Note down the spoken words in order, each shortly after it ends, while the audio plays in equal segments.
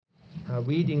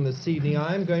reading this evening.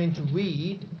 I'm going to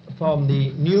read from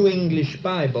the New English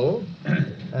Bible,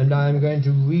 and I'm going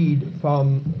to read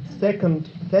from 2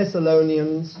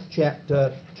 Thessalonians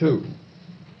chapter 2.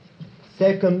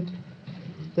 2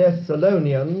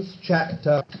 Thessalonians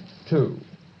chapter 2.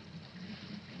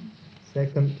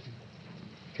 Second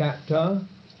chapter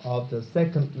of the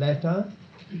second letter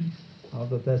of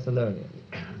the Thessalonians.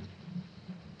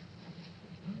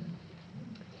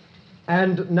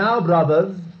 And now,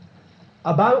 brothers,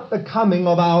 about the coming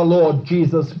of our Lord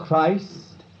Jesus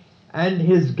Christ and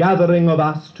his gathering of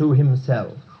us to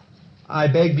himself, I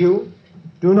beg you,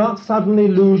 do not suddenly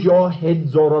lose your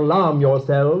heads or alarm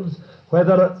yourselves,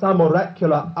 whether at some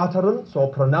oracular utterance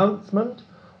or pronouncement,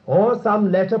 or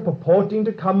some letter purporting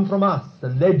to come from us,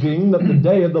 alleging that the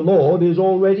day of the Lord is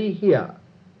already here.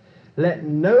 Let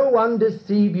no one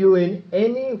deceive you in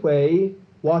any way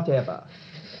whatever.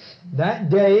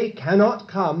 That day cannot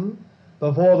come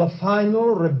before the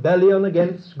final rebellion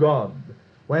against God,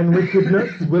 when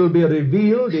wickedness will be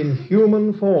revealed in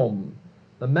human form,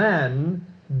 the man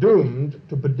doomed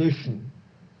to perdition.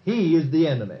 He is the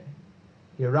enemy.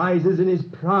 He rises in his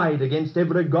pride against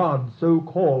every god so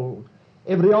called,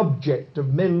 every object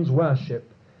of men's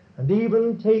worship, and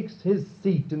even takes his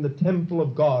seat in the temple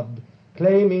of God,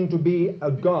 claiming to be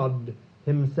a god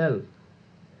himself.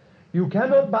 You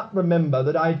cannot but remember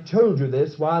that I told you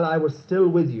this while I was still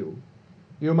with you.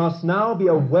 You must now be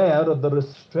aware of the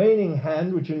restraining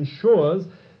hand which ensures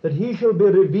that he shall be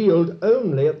revealed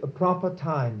only at the proper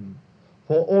time.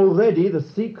 For already the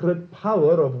secret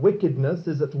power of wickedness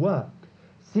is at work,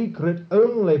 secret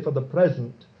only for the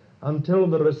present, until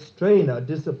the restrainer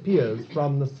disappears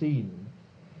from the scene.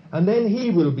 And then he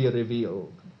will be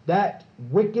revealed, that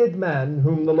wicked man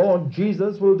whom the Lord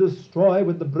Jesus will destroy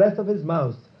with the breath of his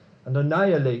mouth and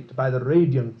annihilate by the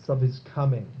radiance of his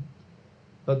coming.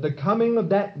 But the coming of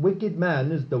that wicked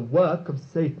man is the work of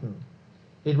Satan.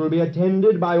 It will be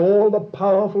attended by all the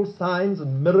powerful signs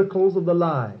and miracles of the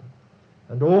lie,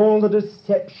 and all the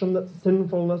deception that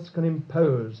sinfulness can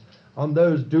impose on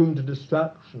those doomed to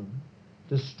destruction.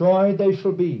 Destroyed they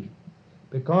shall be,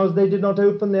 because they did not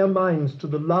open their minds to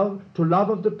love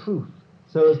of the truth,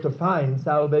 so as to find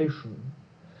salvation.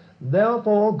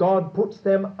 Therefore God puts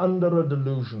them under a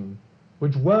delusion,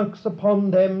 which works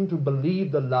upon them to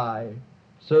believe the lie,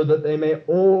 so that they may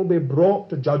all be brought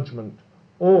to judgment,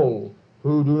 all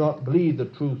who do not believe the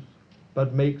truth,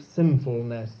 but make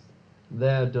sinfulness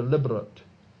their deliberate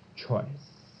choice.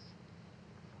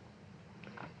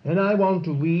 And I want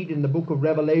to read in the book of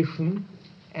Revelation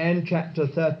and chapter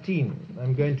 13.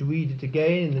 I'm going to read it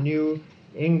again in the New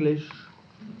English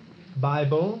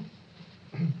Bible,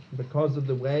 because of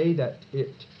the way that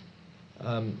it,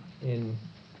 in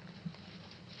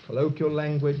colloquial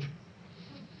language,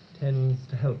 tends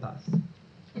to help us.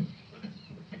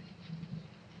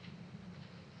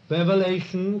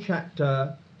 Revelation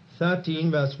chapter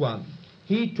 13, verse 1.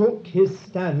 He took his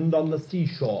stand on the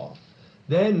seashore.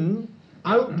 Then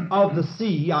out of the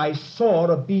sea I saw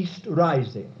a beast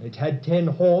rising. It had 10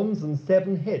 horns and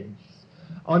 7 heads.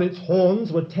 On its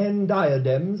horns were 10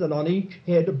 diadems, and on each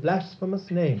head a blasphemous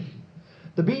name.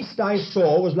 The beast I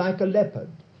saw was like a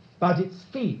leopard, but its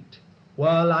feet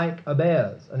were like a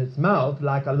bear's, and its mouth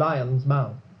like a lion's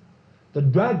mouth. The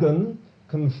dragon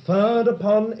conferred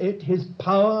upon it his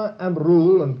power and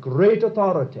rule and great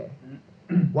authority.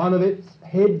 One of its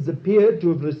heads appeared to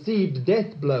have received a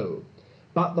death blow,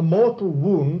 but the mortal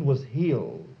wound was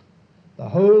healed. The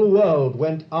whole world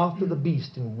went after the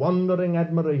beast in wondering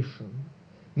admiration.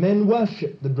 Men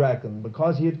worshipped the dragon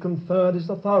because he had conferred his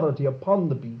authority upon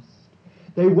the beast.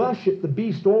 They worshipped the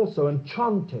beast also and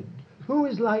chanted, "Who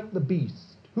is like the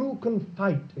beast? Who can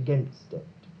fight against it?"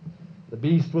 The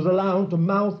beast was allowed to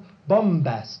mouth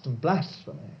bombast and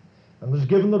blasphemy, and was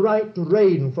given the right to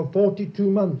reign for 42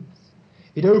 months.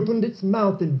 It opened its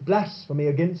mouth in blasphemy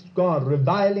against God,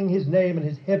 reviling his name and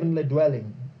his heavenly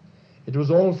dwelling. It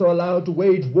was also allowed to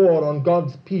wage war on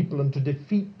God's people and to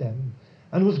defeat them,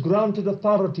 and was granted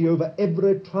authority over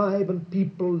every tribe and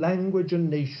people, language and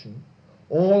nation.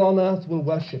 All on earth will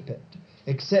worship it,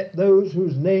 except those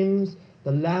whose names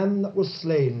the Lamb that was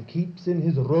slain keeps in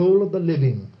his roll of the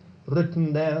living,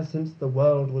 written there since the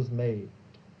world was made.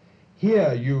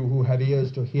 Hear, you who have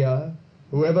ears to hear.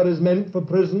 Whoever is meant for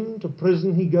prison, to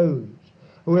prison he goes.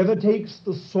 Whoever takes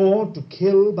the sword to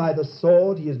kill, by the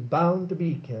sword he is bound to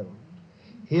be killed.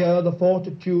 Here the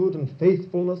fortitude and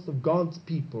faithfulness of God's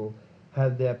people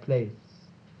had their place.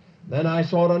 Then I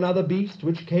saw another beast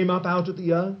which came up out of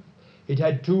the earth. It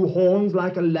had 2 horns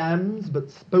like a lamb's,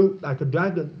 but spoke like a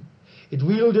dragon. It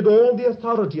wielded all the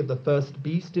authority of the first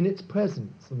beast in its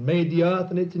presence, and made the earth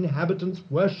and its inhabitants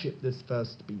worship this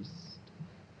first beast,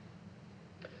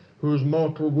 whose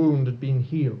mortal wound had been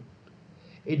healed.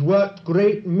 It worked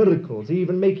great miracles,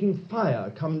 even making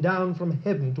fire come down from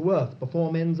heaven to earth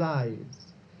before men's eyes.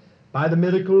 By the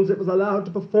miracles it was allowed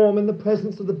to perform in the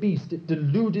presence of the beast, it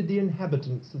deluded the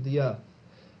inhabitants of the earth,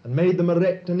 and made them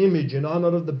erect an image in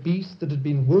honor of the beast that had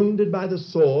been wounded by the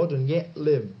sword and yet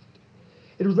lived.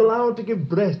 It was allowed to give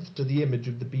breath to the image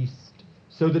of the beast,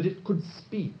 so that it could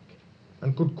speak,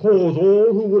 and could cause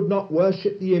all who would not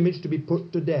worship the image to be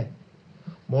put to death.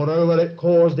 Moreover, it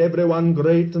caused everyone,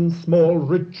 great and small,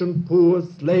 rich and poor,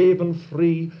 slave and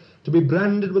free, to be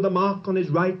branded with a mark on his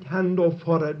right hand or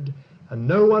forehead, and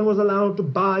no one was allowed to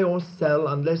buy or sell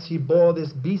unless he bore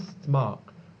this beast's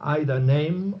mark, either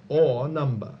name or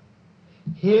number.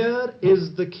 Here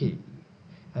is the key,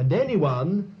 and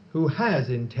anyone who has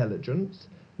intelligence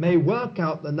may work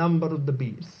out the number of the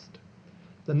beast.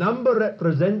 The number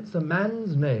represents a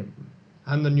man's name,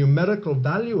 and the numerical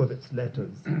value of its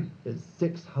letters is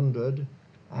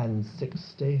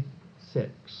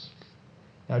 666.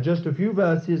 Now just a few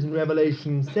verses in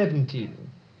Revelation 17.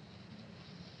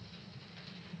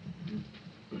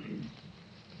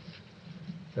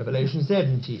 Revelation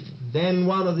 17. Then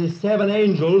one of the 7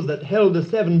 angels that held the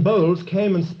 7 bowls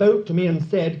came and spoke to me and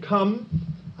said, Come,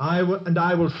 I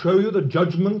will show you the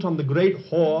judgment on the great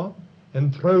whore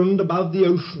enthroned above the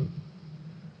ocean.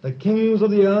 The kings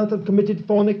of the earth have committed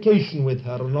fornication with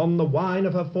her, and on the wine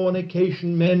of her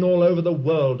fornication men all over the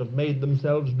world have made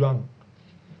themselves drunk.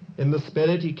 In the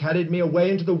spirit he carried me away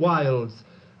into the wilds,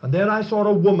 and there I saw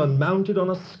a woman mounted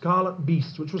on a scarlet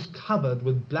beast, which was covered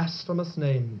with blasphemous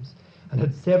names, and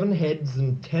had 7 heads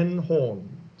and 10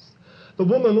 horns. The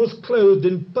woman was clothed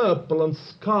in purple and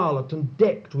scarlet, and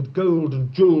decked with gold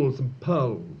and jewels and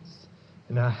pearls.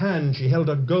 In her hand she held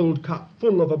a gold cup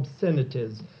full of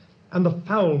obscenities, and the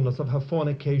foulness of her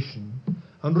fornication.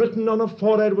 And written on her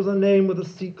forehead was a name with a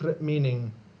secret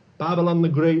meaning, Babylon the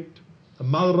Great, the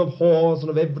mother of whores and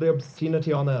of every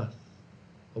obscenity on earth.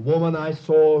 A woman I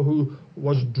saw who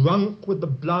was drunk with the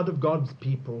blood of God's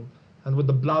people, and with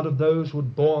the blood of those who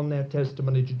had borne their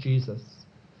testimony to Jesus.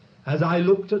 As I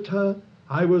looked at her,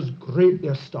 I was greatly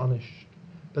astonished.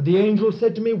 But the angel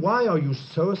said to me, Why are you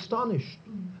so astonished?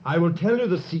 I will tell you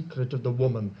the secret of the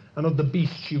woman and of the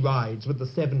beast she rides, with the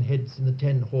 7 heads and the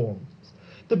 10 horns.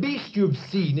 The beast you have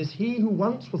seen is he who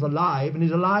once was alive and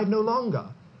is alive no longer,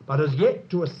 but has yet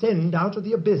to ascend out of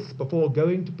the abyss before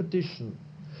going to perdition.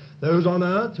 Those on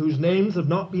earth whose names have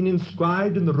not been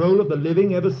inscribed in the roll of the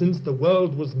living ever since the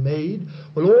world was made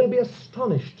will all be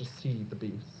astonished to see the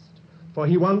beast. For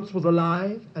he once was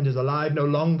alive and is alive no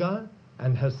longer,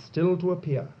 and has still to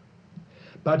appear.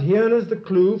 But here is the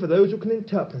clue for those who can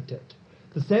interpret it.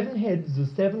 The 7 heads are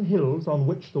 7 hills on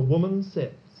which the woman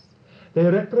sits. They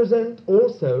represent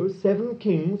also 7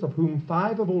 kings, of whom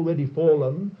 5 have already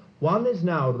fallen, 1 is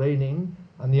now reigning,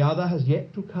 and the other has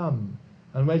yet to come.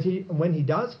 And when he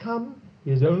does come,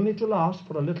 he is only to last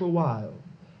for a little while.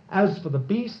 As for the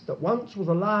beast that once was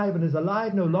alive and is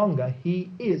alive no longer, he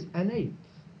is an 8th.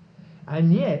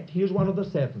 And yet he is one of the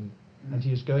 7, and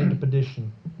he is going to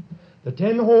perdition. The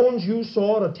 10 horns you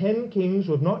saw are 10 kings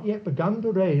who have not yet begun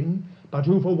to reign, but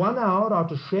who for 1 hour are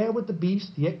to share with the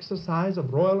beast the exercise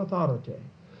of royal authority.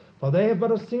 For they have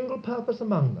but a single purpose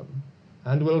among them,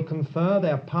 and will confer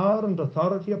their power and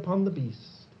authority upon the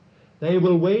beast. They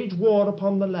will wage war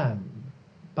upon the Lamb,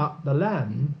 but the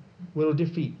Lamb will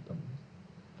defeat them.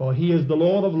 For he is the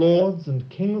Lord of lords and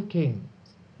King of kings,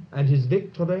 and his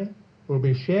victory will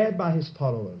be shared by his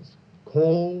followers,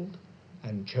 called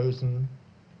and chosen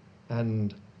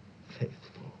and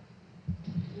faithful.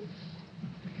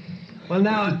 Well,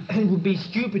 now, it would be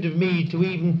stupid of me to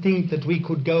even think that we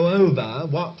could go over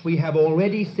what we have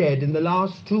already said in the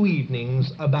last 2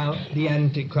 evenings about the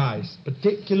Antichrist,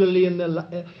 particularly in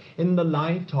the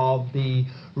light of the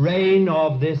reign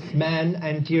of this man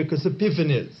Antiochus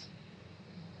Epiphanes.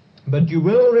 But you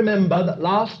will remember that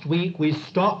last week we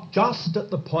stopped just at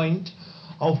the point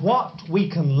of what we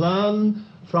can learn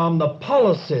from the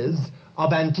policies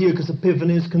of Antiochus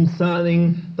Epiphanes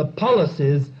concerning the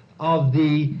policies of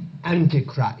the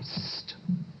Antichrist.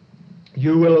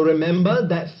 You will remember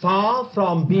that far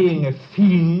from being a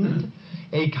fiend,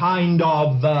 a kind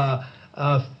of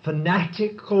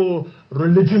fanatical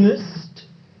religionist,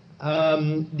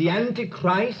 the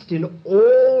Antichrist in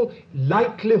all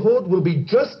likelihood will be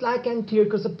just like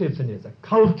Antiochus Epiphanes, a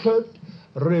cultured,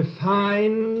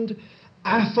 refined,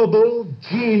 affable,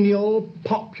 genial,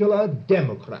 popular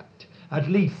democrat, at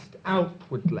least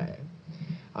outwardly.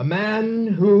 A man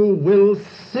who will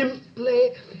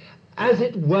simply as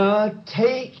it were,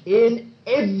 take in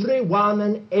everyone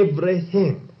and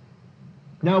everything.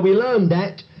 Now we learn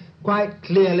that quite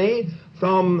clearly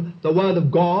from the Word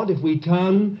of God. If we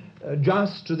turn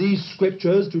just to these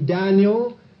scriptures, to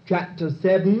Daniel chapter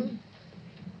 7.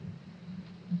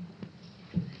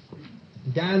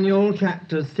 Daniel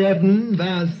chapter 7,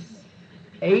 verse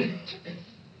 8.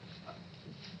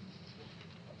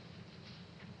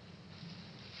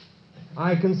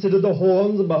 I considered the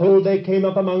horns, and behold, there came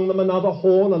up among them another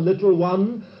horn, a little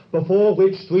one, before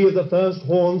which 3 of the first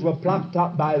horns were plucked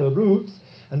up by the roots.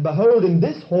 And behold, in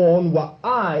this horn were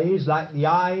eyes like the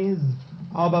eyes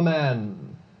of a man.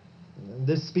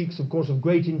 This speaks, of course, of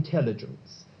great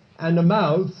intelligence, and a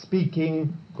mouth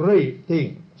speaking great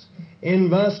things. In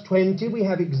verse 20 we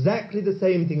have exactly the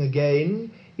same thing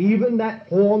again. Even that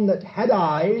horn that had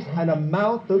eyes and a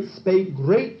mouth that spake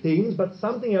great things, but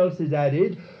something else is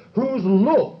added, whose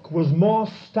look was more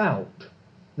stout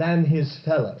than his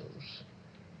fellows.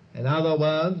 In other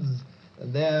words,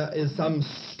 there is some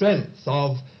strength,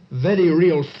 of very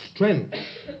real strength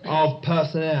of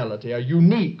personality, a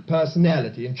unique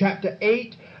personality. In chapter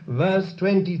 8, verse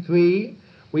 23,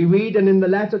 we read, and in the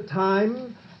latter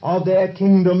time of their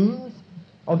kingdom,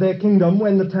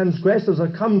 when the transgressors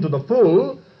are come to the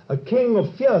full, a king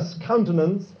of fierce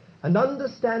countenance, and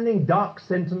understanding dark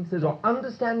sentences, or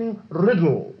understanding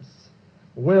riddles,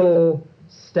 will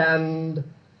stand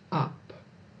up.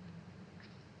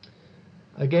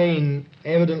 Again,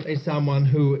 evidently someone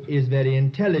who is very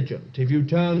intelligent. If you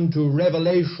turn to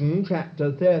Revelation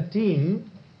chapter 13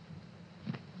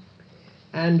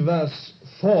 and verse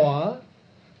 4,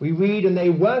 we read, and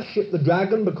they worship the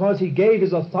dragon because he gave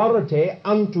his authority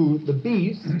unto the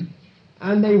beast,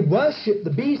 and they worship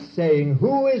the beast, saying,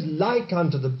 who is like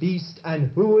unto the beast, and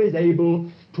who is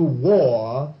able to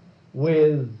war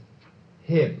with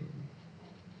him?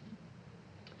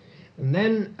 And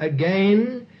then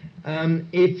again,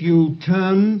 if you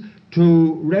turn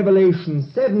to Revelation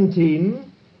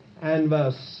 17 and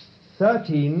verse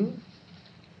 13,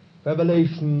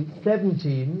 Revelation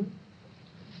 17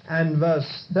 and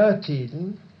verse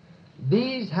 13,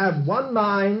 these have one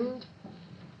mind,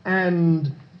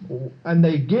 and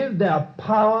they give their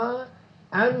power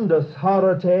and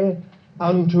authority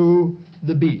unto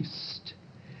the beast.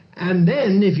 And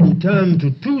then if you turn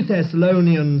to 2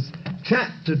 Thessalonians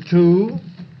chapter 2,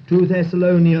 2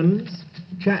 Thessalonians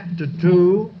chapter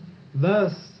 2,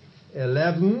 verse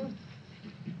 11,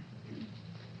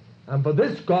 and for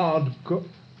this cause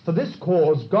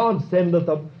God sendeth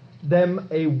them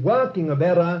a working of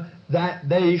error, that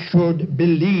they should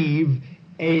believe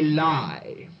a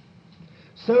lie.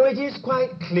 So it is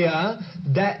quite clear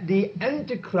that the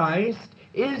Antichrist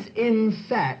is in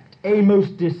fact a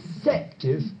most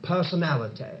deceptive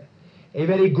personality, a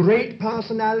very great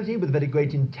personality with very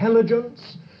great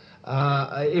intelligence.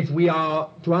 If we are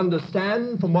to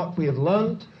understand from what we have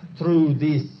learnt through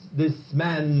this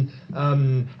man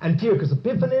Antiochus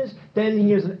Epiphanes, then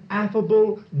he is an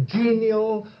affable,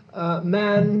 genial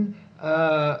man,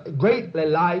 greatly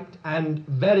liked and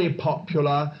very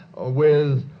popular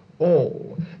with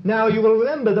all. Now you will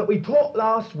remember that we talked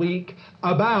last week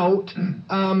about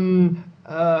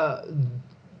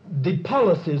the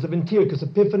policies of Antiochus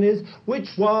Epiphanes,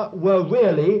 which were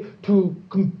really to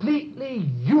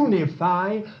completely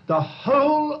unify the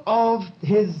whole of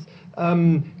his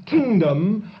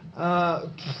kingdom,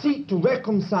 to seek to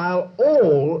reconcile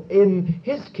all in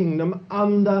his kingdom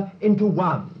into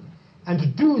one, and to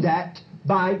do that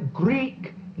by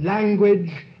Greek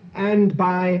language and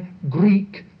by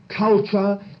Greek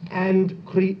culture and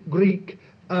Greek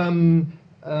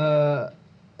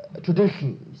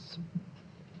traditions.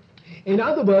 In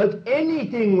other words,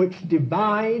 anything which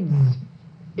divides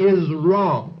is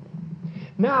wrong.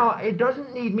 Now, it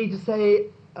doesn't need me to say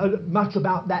much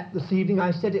about that this evening.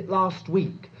 I said it last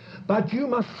week. But you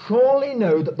must surely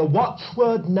know that the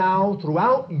watchword now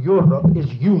throughout Europe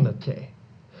is unity.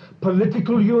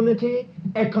 Political unity,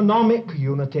 economic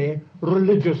unity,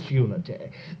 religious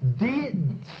unity.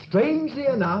 Strangely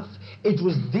enough, it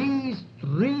was these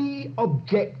 3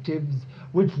 objectives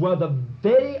which were the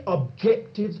very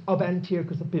objectives of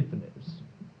Antiochus Epiphanes.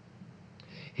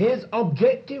 His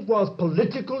objective was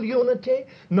political unity,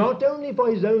 not only for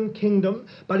his own kingdom,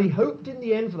 but he hoped in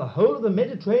the end for the whole of the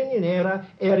Mediterranean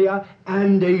area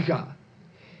and Asia.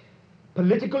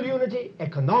 Political unity,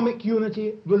 economic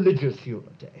unity, religious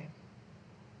unity.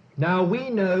 Now we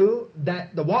know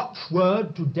that the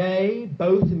watchword today,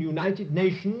 both in the United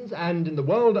Nations and in the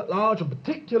world at large, and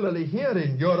particularly here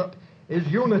in Europe, is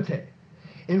unity.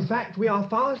 In fact, we are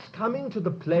fast coming to the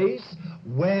place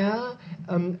where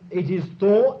it is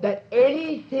thought that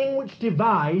anything which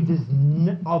divides is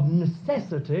of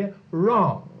necessity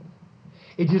wrong.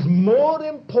 It is more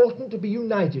important to be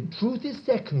united. Truth is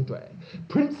secondary.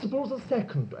 Principles are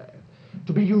secondary.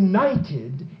 To be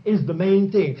united is the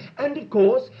main thing. And of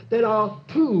course, there are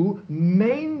two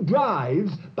main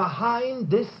drives behind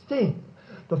this thing.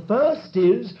 The first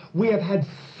is we have had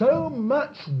so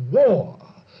much war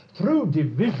through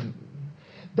division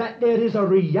that there is a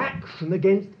reaction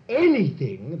against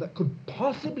anything that could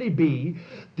possibly be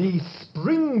the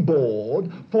springboard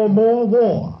for more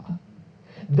war.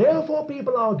 Therefore,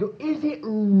 people argue, is it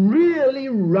really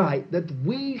right that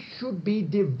we should be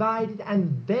divided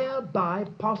and thereby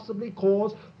possibly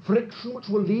cause friction which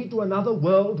will lead to another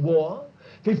world war?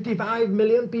 55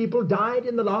 million people died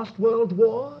in the last world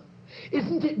war.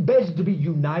 Isn't it best to be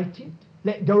united?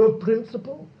 Let go of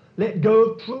principle, let go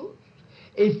of truth,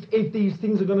 if these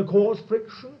things are going to cause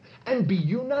friction, and be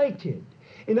united.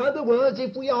 In other words,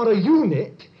 if we are a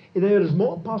unit, there is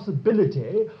more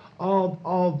possibility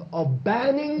of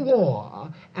banning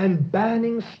war and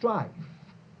banning strife.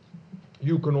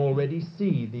 You can already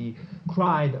see the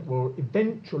cry that will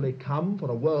eventually come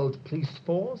for a world police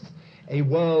force, a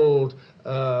world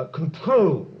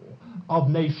control of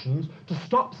nations to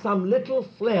stop some little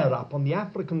flare-up on the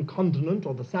African continent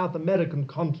or the South American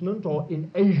continent or in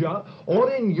Asia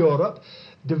or in Europe,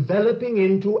 developing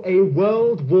into a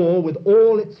world war with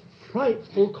all its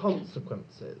frightful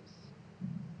consequences.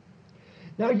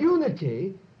 Now,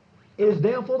 unity is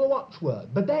therefore the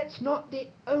watchword, but that's not the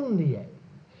only aim.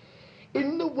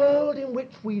 In the world in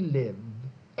which we live,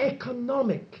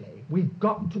 economically, we've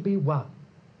got to be one.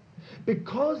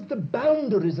 Because the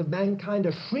boundaries of mankind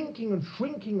are shrinking and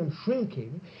shrinking and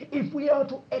shrinking, if we are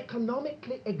to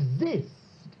economically exist,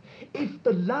 if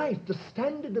the life, the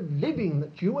standard of living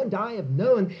that you and I have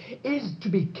known is to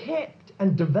be kept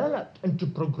and developed and to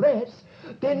progress,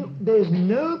 then there's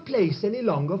no place any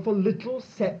longer for little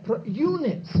separate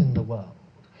units in the world.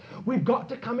 We've got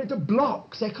to come into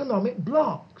blocks, economic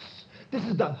blocks. This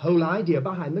is the whole idea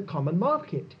behind the common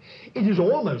market. It is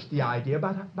almost the idea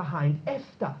behind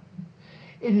EFTA.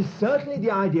 It is certainly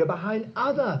the idea behind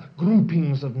other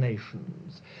groupings of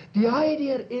nations. The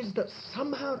idea is that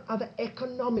somehow or other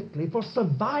economically, for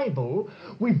survival,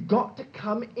 we've got to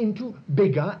come into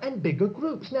bigger and bigger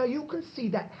groups. Now, you can see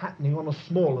that happening on a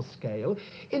smaller scale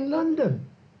in London.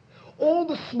 All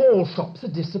the small shops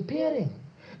are disappearing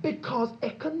because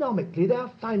economically they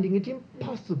are finding it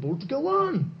impossible to go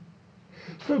on.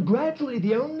 So gradually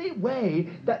the only way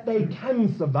that they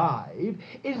can survive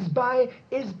is by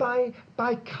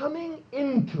coming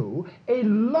into a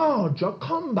larger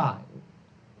combine.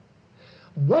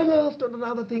 One after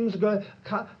another things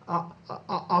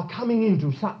are coming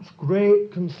into such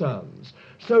great concerns,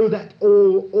 so that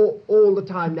all the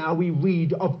time now we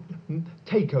read of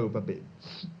takeover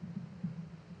bids.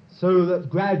 So that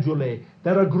gradually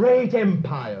there are great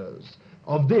empires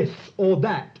of this or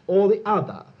that or the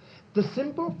other. The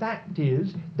simple fact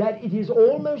is that it is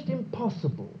almost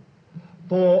impossible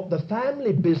for the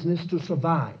family business to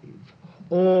survive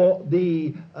or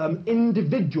the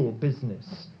individual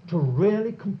business to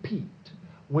really compete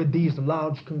with these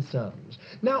large concerns.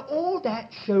 Now, all that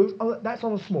shows, that's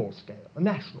on a small scale, a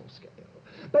national scale.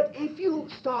 But if you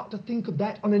start to think of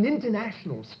that on an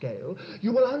international scale,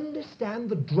 you will understand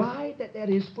the drive that there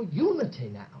is for unity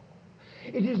now.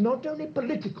 It is not only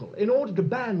political. In order to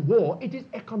ban war, it is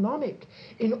economic.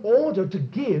 In order to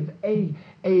give a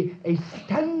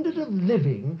standard of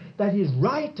living that is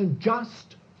right and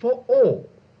just for all.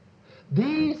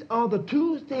 These are the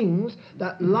two things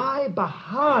that lie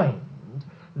behind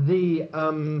the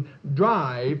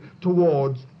drive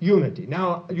towards unity.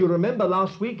 Now, you remember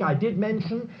last week I did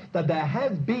mention that there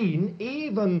have been,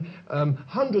 even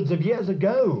hundreds of years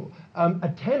ago,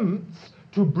 attempts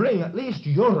to bring at least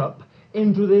Europe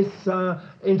into this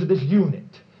unit.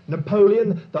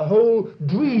 Napoleon, the whole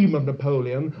dream of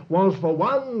Napoleon was for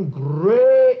one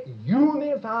great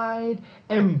unified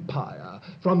empire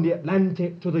from the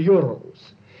Atlantic to the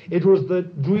Urals. It was the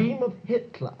dream of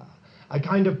Hitler, a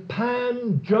kind of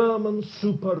pan-German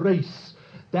super race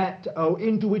that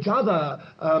into which other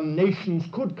nations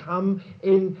could come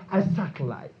in as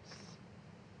satellites,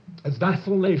 as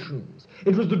vassal nations.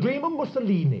 It was the dream of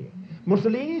Mussolini.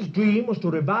 Mussolini's dream was to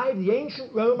revive the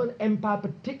ancient Roman Empire,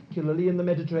 particularly in the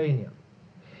Mediterranean.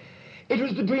 It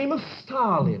was the dream of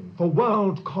Stalin for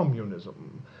world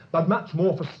communism, but much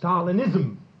more for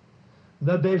Stalinism,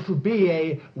 that there should be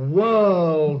a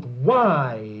worldwide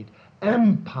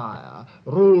empire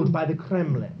ruled by the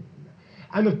Kremlin.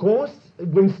 And of course,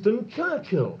 Winston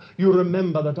Churchill, you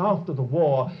remember that after the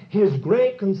war, his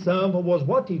great concern was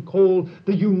what he called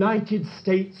the United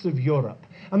States of Europe.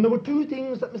 And there were two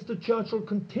things that Mr. Churchill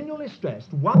continually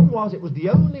stressed. One was it was the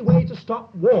only way to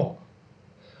stop war,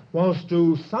 was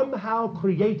to somehow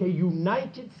create a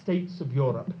United States of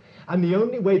Europe, and the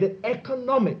only way that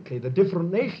economically the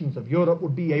different nations of Europe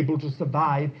would be able to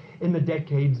survive in the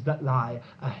decades that lie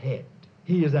ahead.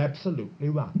 He is absolutely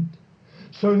right.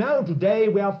 So now today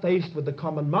we are faced with the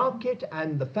common market,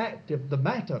 and the fact of the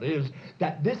matter is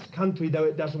that this country, though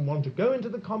it doesn't want to go into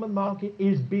the common market,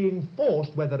 is being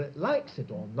forced, whether it likes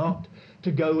it or not,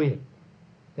 to go in.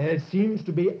 There seems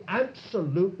to be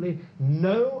absolutely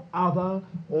no other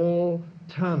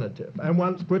alternative. And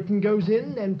once Britain goes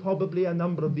in, then probably a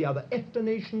number of the other EFTA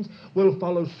nations will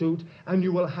follow suit, and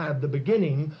you will have the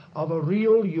beginning of a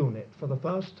real unit for the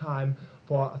first time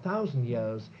for 1,000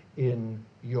 years in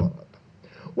Europe.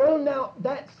 Well, now,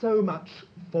 that's so much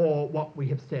for what we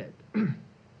have said.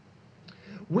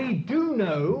 We do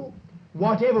know,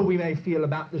 whatever we may feel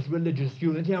about this religious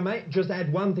unity, I might just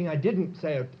add one thing I didn't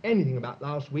say anything about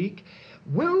last week.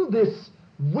 Will this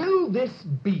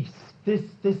beast,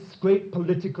 this great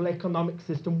political economic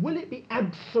system, will it be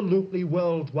absolutely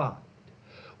worldwide?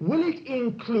 Will it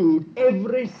include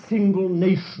every single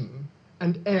nation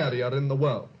and area in the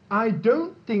world? I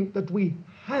don't think that we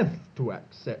have to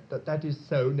accept that that is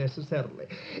so necessarily.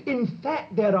 In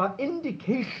fact, there are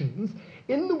indications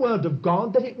in the Word of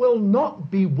God that it will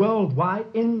not be worldwide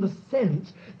in the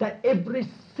sense that every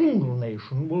single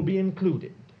nation will be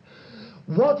included.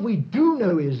 What we do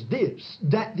know is this,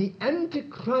 that the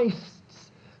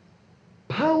Antichrist's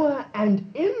power and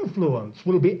influence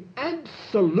will be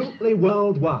absolutely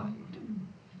worldwide,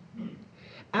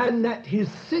 and that his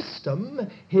system,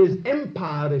 his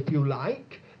empire, if you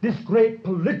like, this great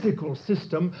political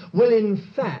system, will in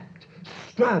fact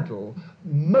straddle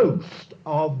most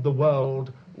of the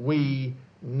world we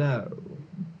know.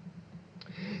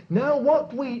 Now,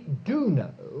 what we do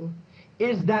know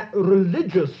is that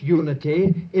religious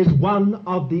unity is one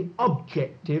of the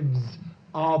objectives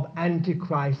of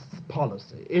Antichrist's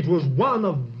policy. It was one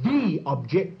of the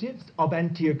objectives of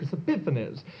Antiochus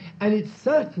Epiphanes, and it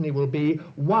certainly will be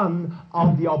one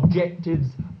of the objectives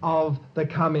of the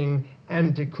coming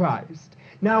Antichrist.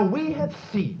 Now, we have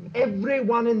seen,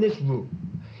 everyone in this room,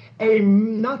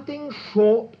 nothing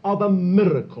short of a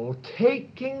miracle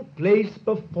taking place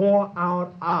before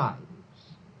our eyes.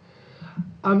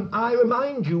 I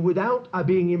remind you, without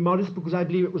being immodest, because I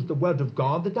believe it was the Word of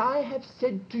God, that I have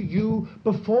said to you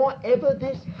before ever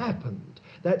this happened,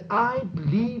 that I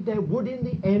believe there would in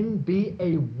the end be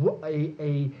a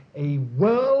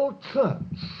world church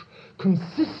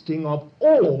consisting of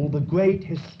all the great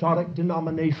historic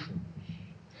denominations.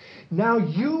 Now,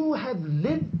 you have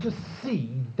lived to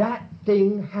see that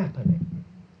thing happening.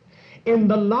 In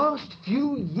the last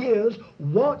few years,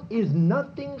 what is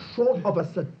nothing short of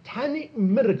a satanic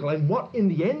miracle, and what in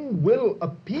the end will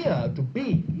appear to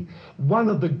be one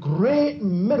of the great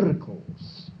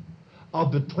miracles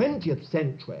of the 20th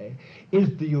century,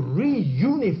 is the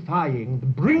reunifying, the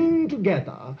bringing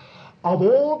together of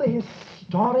all the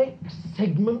historic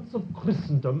segments of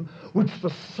Christendom which for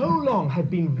so long have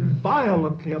been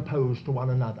violently opposed to one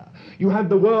another. You have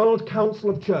the World Council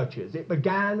of Churches. It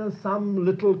began as some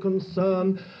little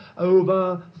concern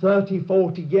over 30,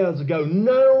 40 years ago.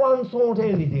 No one thought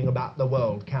anything about the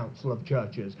World Council of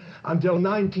Churches until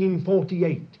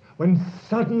 1948, when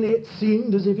suddenly it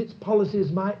seemed as if its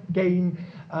policies might gain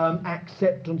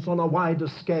acceptance on a wider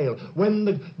scale, when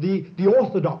the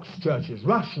Orthodox churches,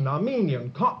 Russian, Armenian,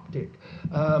 Coptic,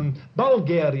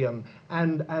 Bulgarian,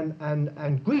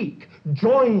 and Greek,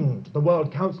 joined the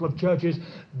World Council of Churches,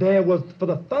 there was for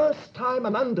the first time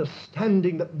an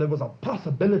understanding that there was a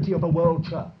possibility of a world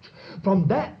church. From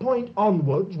that point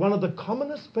onwards, one of the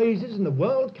commonest phrases in the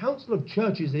World Council of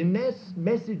Churches in their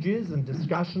messages and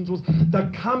discussions was the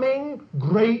coming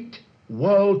great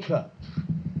world church.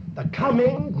 The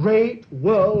coming great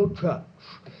world church.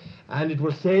 And it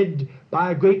was said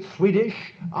by a great Swedish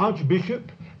archbishop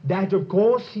that, of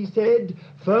course, he said,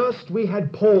 first we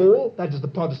had Paul, that is the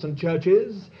Protestant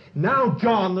churches, now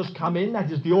John has come in,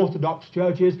 that is the Orthodox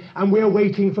churches, and we're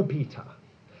waiting for Peter.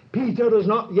 Peter has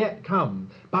not yet come,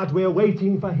 but we're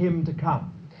waiting for him to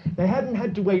come. They hadn't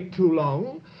had to wait too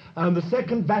long. The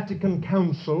Second Vatican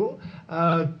Council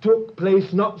took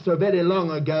place not so very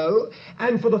long ago,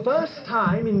 and for the first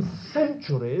time in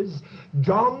centuries,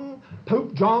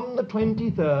 Pope John the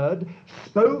 23rd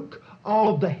spoke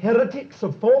of the heretics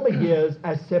of former years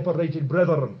as separated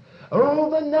brethren.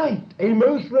 Overnight, a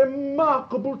most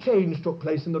remarkable change took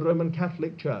place in the Roman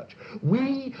Catholic Church.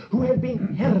 We, who had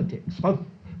been heretics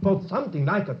for something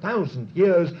like 1,000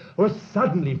 years, were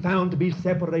suddenly found to be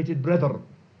separated brethren.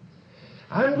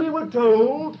 And we were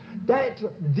told that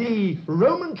the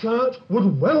Roman Church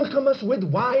would welcome us with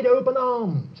wide open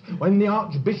arms. When the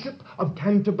Archbishop of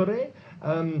Canterbury,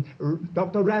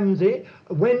 Dr. Ramsay,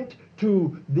 went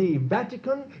to the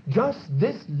Vatican just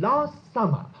this last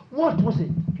summer, what was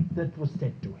it that was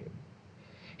said to him?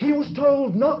 He was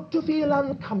told not to feel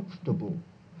uncomfortable,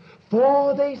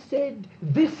 for they said,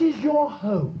 this is your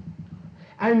home,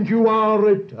 and you are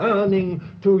returning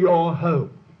to your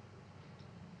home.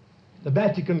 The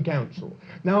Vatican Council.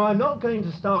 Now, I'm not going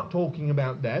to start talking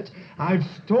about that. I've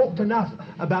talked enough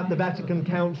about the Vatican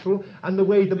Council and the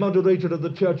way the moderator of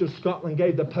the Church of Scotland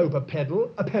gave the Pope a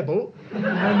pebble, and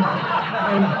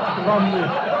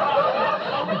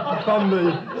from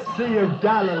the Sea of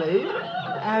Galilee,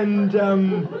 and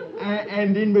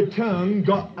in return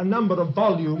got a number of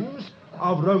volumes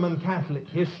of Roman Catholic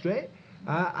history.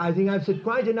 I think I've said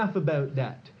quite enough about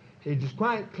that. It is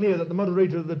quite clear that the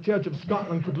moderator of the Church of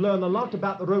Scotland could learn a lot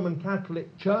about the Roman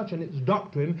Catholic Church and its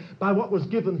doctrine by what was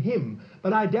given him,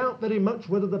 but I doubt very much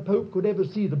whether the Pope could ever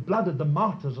see the blood of the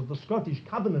martyrs of the Scottish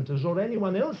Covenanters or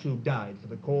anyone else who died for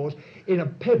the cause in a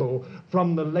pebble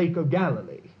from the Lake of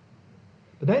Galilee.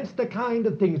 But that's the kind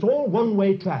of thing. It's all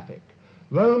one-way traffic.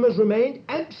 Rome has remained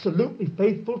absolutely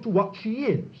faithful to what she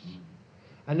is.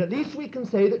 And at least we can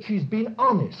say that she's been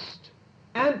honest,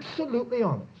 absolutely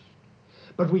honest.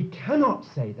 But we cannot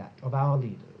say that of our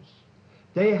leaders.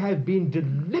 They have been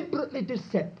deliberately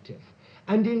deceptive,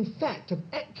 and in fact have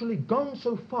actually gone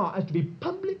so far as to be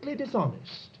publicly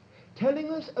dishonest, telling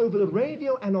us over the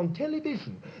radio and on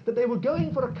television that they were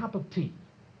going for a cup of tea,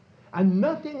 and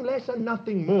nothing less and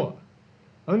nothing more,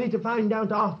 only to find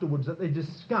out afterwards that they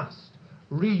discussed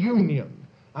reunion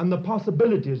and the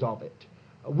possibilities of it,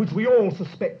 which we all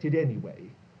suspected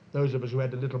anyway, those of us who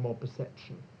had a little more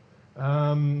perception.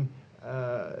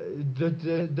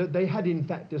 That they had in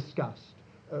fact discussed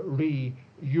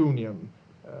reunion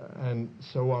and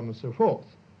so on and so forth.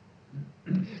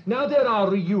 Now there are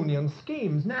reunion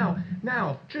schemes.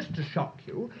 Now, just to shock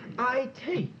you, I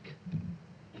take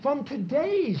from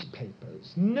today's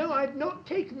papers, no, I've not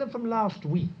taken them from last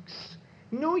week's,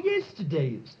 nor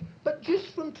yesterday's, but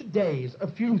just from today's, a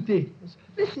few things.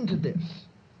 Listen to this.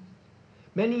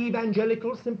 Many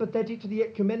evangelicals sympathetic to the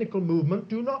ecumenical movement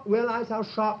do not realize how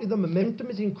sharply the momentum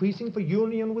is increasing for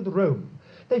union with Rome.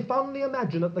 They fondly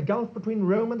imagine that the gulf between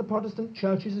Rome and the Protestant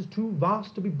churches is too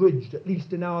vast to be bridged, at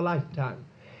least in our lifetime.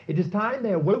 It is time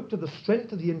they awoke to the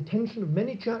strength of the intention of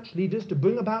many church leaders to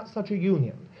bring about such a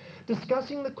union.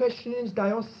 Discussing the question in his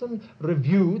diocesan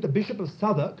review, the Bishop of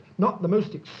Southwark, not the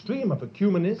most extreme of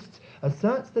ecumenists,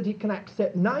 asserts that he can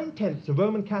accept 9/10 of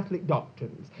Roman Catholic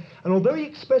doctrines, and although he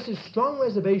expresses strong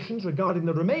reservations regarding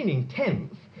the remaining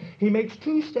 10th, he makes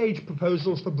two-stage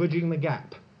proposals for bridging the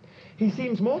gap. He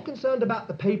seems more concerned about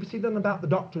the papacy than about the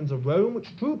doctrines of Rome,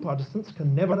 which true Protestants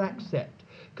can never accept,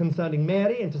 concerning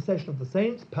Mary, intercession of the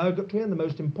saints, purgatory, and the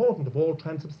most important of all,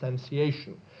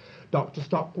 transubstantiation. Dr.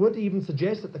 Stockwood even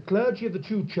suggests that the clergy of the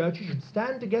two churches should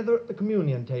stand together at the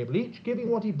communion table, each giving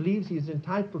what he believes he is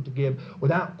entitled to give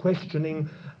without questioning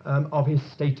of his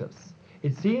status.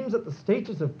 It seems that the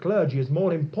status of clergy is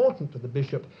more important to the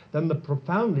bishop than the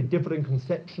profoundly differing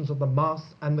conceptions of the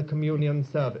Mass and the communion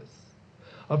service.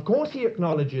 Of course, he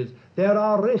acknowledges there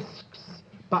are risks,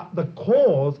 but the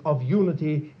cause of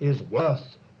unity is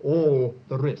worth all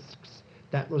the risks.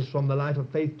 That was from the Life of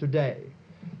Faith Today.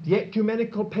 The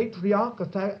ecumenical patriarch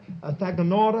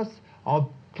Athanasius of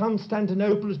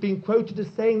Constantinople has been quoted as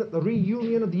saying that the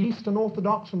reunion of the Eastern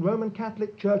Orthodox and Roman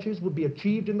Catholic churches would be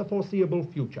achieved in the foreseeable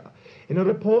future. In a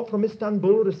report from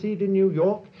Istanbul received in New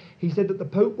York, he said that the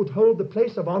Pope would hold the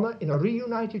place of honor in a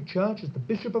reunited church as the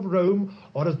Bishop of Rome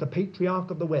or as the Patriarch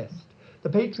of the West. The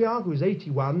Patriarch, who is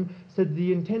 81, said that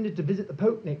he intended to visit the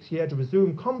Pope next year to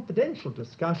resume confidential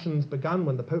discussions begun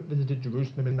when the Pope visited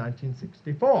Jerusalem in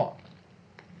 1964.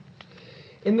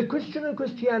 In the Christian and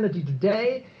Christianity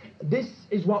Today, this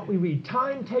is what we read: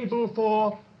 timetable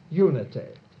for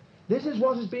unity. This is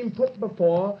what has been put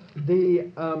before the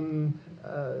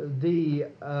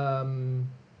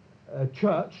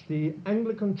church, the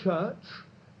Anglican Church.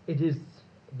 It is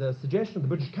the suggestion of the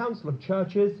British Council of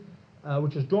Churches,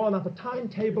 which has drawn up a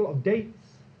timetable of dates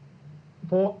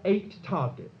for 8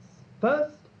 targets.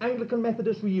 First, Anglican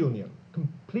Methodist reunion,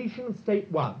 completion of State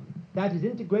 1, that is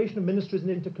integration of ministries and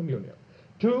intercommunion.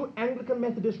 2, Anglican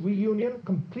Methodist reunion,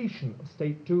 completion of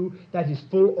State 2, that is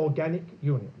full organic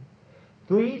union.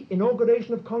 3,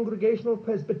 inauguration of Congregational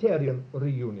Presbyterian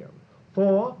reunion.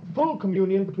 4. Full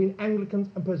communion between Anglicans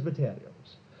and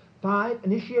Presbyterians. 5.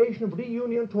 Initiation of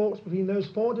reunion talks between those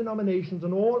 4 denominations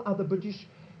and all other British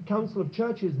Council of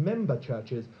Churches member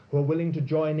churches who are willing to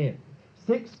join in.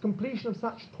 6. Completion of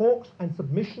such talks and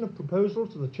submission of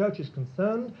proposals to the churches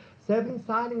concerned. 7.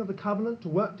 Signing of the covenant to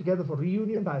work together for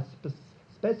reunion by a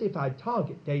specified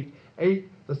target date. 8.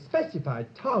 The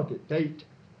specified target date,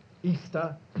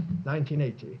 Easter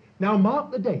 1980. Now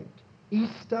mark the date,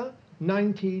 Easter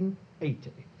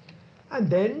 1980. And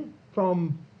then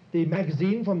from the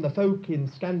magazine from the folk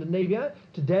in Scandinavia,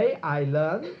 today I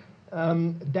learn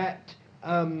that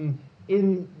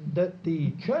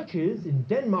the churches in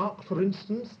Denmark, for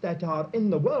instance, that are in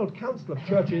the World Council of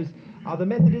Churches are the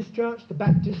Methodist Church, the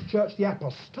Baptist Church, the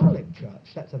Apostolic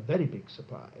Church. That's a very big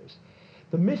surprise.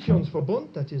 The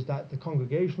Missionsverbund, that is the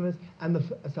Congregationalists, and the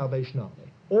Salvation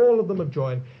Army. All of them have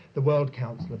joined the World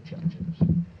Council of Churches.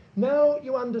 Now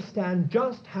you understand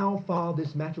just how far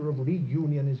this matter of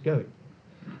reunion is going.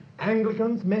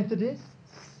 Anglicans, Methodists,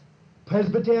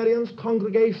 Presbyterians,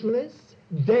 Congregationalists,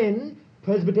 then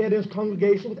Presbyterians,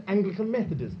 Congregation with Anglican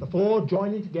Methodists, the 4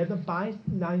 joining together by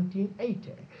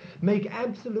 1980. Make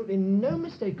absolutely no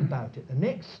mistake about it. The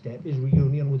next step is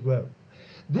reunion with Rome.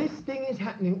 This thing is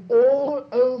happening all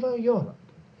over Europe.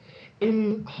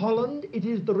 In Holland, it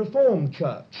is the Reformed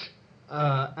Church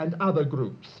and other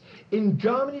groups. In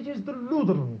Germany, it is the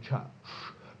Lutheran Church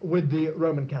with the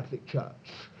Roman Catholic Church.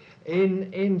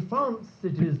 In France,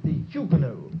 it is the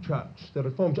Huguenot Church, the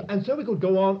Reformed Church, and so we could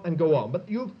go on and go on. But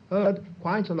you've heard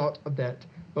quite a lot of that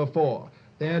before.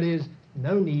 There is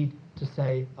no need to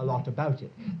say a lot about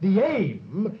it. The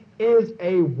aim is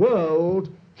a world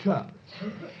church.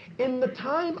 In the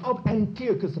time of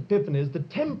Antiochus Epiphanes, the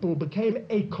temple became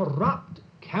a corrupt,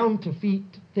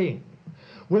 counterfeit thing,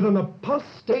 with an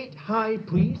apostate high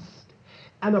priest,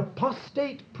 an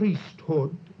apostate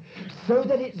priesthood, so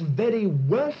that its very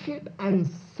worship and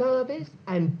service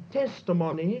and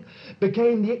testimony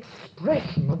became the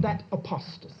expression of that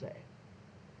apostasy.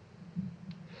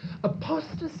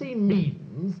 Apostasy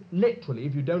means, literally,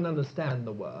 if you don't understand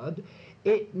the word,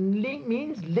 it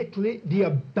means literally the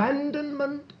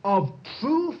abandonment of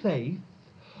true faith,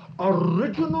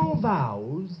 original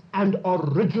vows, and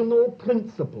original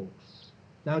principles.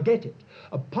 Now get it.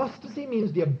 Apostasy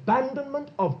means the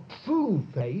abandonment of true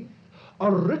faith,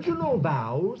 original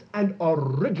vows, and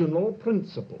original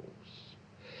principles.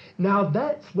 Now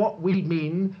that's what we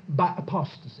mean by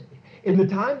apostasy. In the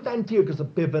time of Antiochus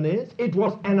Epiphanes, it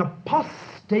was an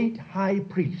apostate high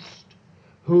priest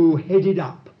who headed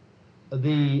up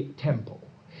the temple.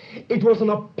 It was an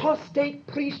apostate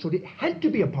priesthood. It had to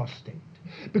be apostate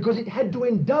because it had to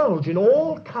indulge in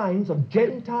all kinds of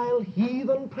Gentile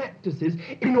heathen practices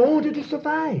in order to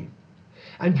survive.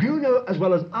 And you know as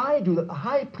well as I do that the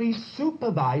high priest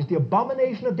supervised the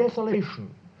abomination of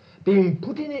desolation being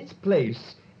put in its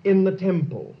place in the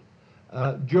temple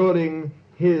during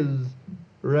his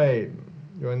reign,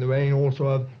 during the reign also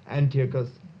of Antiochus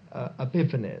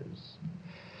Epiphanes.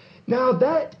 Now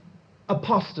that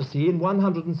apostasy in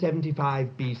 175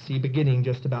 BC, beginning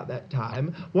just about that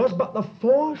time, was but the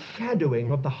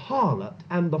foreshadowing of the harlot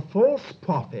and the false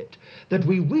prophet that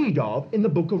we read of in the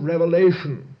book of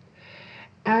Revelation,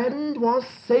 and was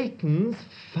Satan's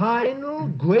final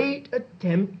great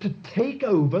attempt to take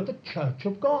over the church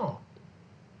of God.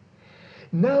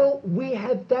 Now we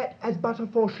have that as but a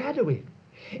foreshadowing.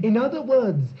 In other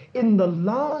words, in the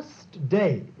last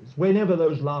days, whenever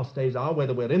those last days are,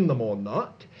 whether we're in them or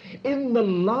not, in the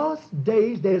last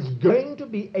days there's going to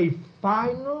be a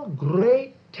final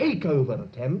great takeover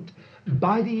attempt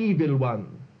by the evil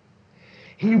one.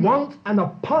 He wants an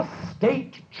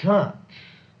apostate church.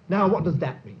 Now what does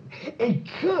that mean? A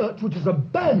church which has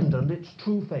abandoned its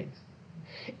true faith.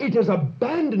 It has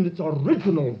abandoned its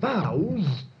original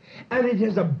vows, and it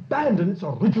has abandoned its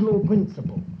original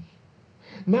principles.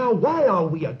 Now, why are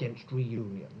we against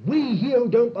reunion? We here who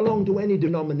don't belong to any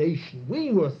denomination, we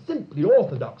who are simply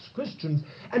Orthodox Christians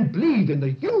and believe in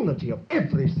the unity of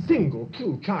every single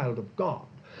true child of God,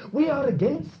 we are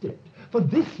against it for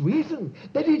this reason,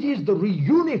 that it is the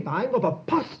reunifying of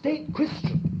apostate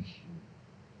Christians.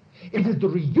 It is the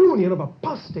reunion of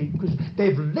apostate Christians.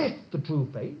 They've left the true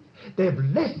faith, they've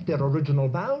left their original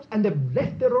vows, and they've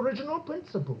left their original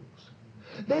principles.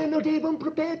 They're not even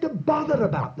prepared to bother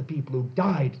about the people who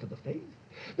died for the faith.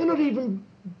 They're not even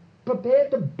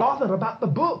prepared to bother about the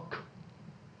book.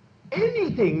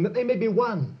 Anything that they may be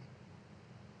won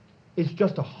is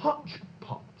just a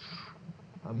hodgepodge,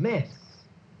 a mess.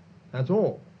 That's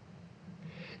all.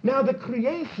 Now, the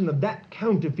creation of that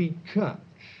counterfeit church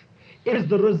is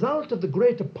the result of the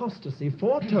great apostasy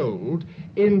foretold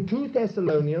in 2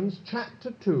 Thessalonians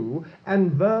chapter 2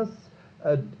 and verse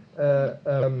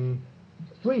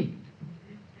 3.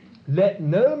 Let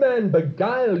no man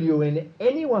beguile you in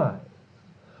any wise,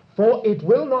 for it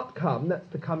will not come,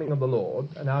 that's the coming of the Lord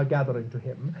and our gathering to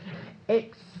him,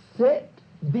 except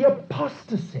the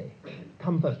apostasy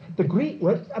come first. The Greek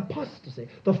word is apostasy,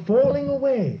 the falling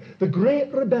away, the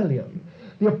great rebellion.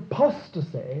 The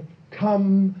apostasy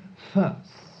come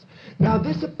first. Now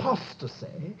this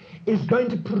apostasy is going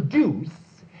to produce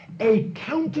a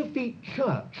counterfeit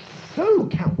church, so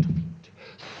counterfeit,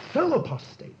 so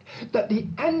apostate, that the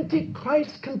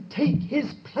Antichrist can take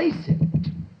his place in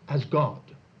it as God.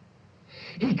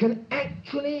 He can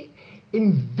actually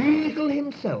inveigle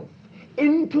himself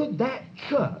into that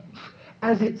church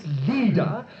as its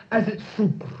leader, as its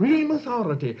supreme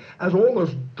authority, as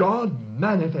almost God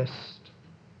manifest.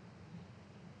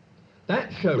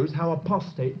 That shows how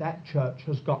apostate that church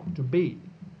has got to be.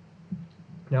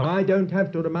 Now, I don't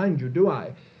have to remind you, do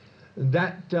I,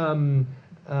 that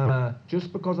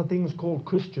just because a thing's called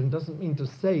Christian doesn't mean to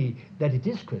say that it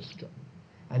is Christian.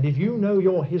 And if you know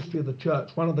your history of the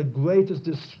church, one of the greatest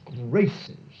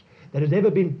disgraces that has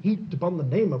ever been heaped upon the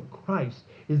name of Christ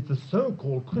is the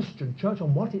so-called Christian church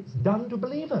and what it's done to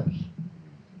believers.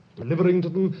 Delivering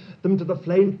them to the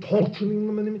flame, torturing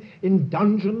them in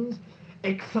dungeons,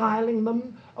 exiling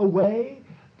them away.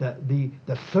 The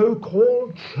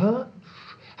so-called church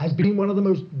has been one of the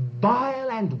most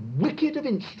vile and wicked of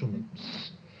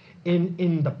instruments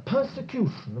in the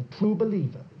persecution of true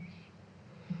believers.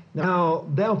 Now,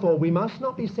 therefore, we must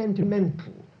not be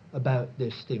sentimental about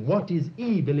this thing. What is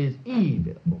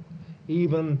evil,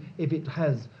 even if it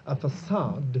has a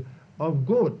facade of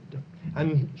good.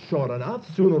 And sure enough,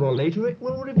 sooner or later it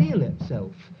will reveal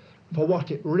itself for what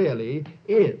it really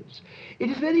is. It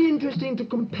is very interesting to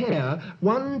compare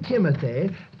 1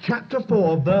 Timothy chapter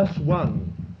 4, verse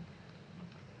 1.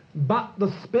 But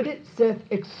the Spirit saith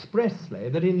expressly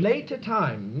that in later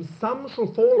times some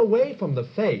shall fall away from the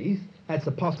faith, that's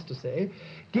apostasy,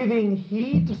 giving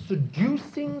heed to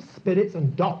seducing spirits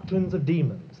and doctrines of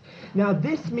demons. Now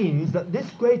this means that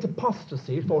this great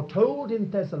apostasy foretold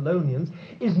in Thessalonians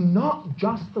is not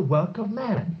just the work of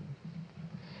man.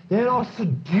 There are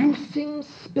seducing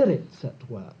spirits at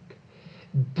work,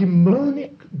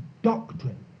 demonic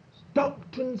doctrines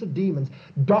of demons,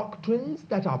 doctrines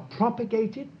that are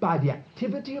propagated by the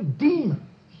activity of demons.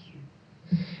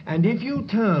 And if you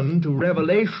turn to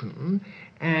Revelation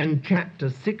and chapter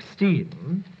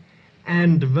 16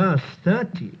 and verse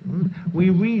 13, we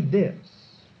read this.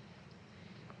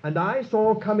 And I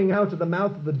saw coming out of the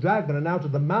mouth of the dragon, and out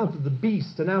of the mouth of the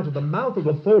beast, and out of the mouth of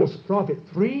the false prophet,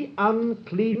 3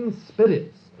 unclean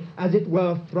spirits, as it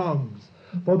were frogs.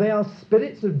 For they are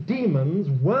spirits of demons,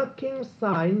 working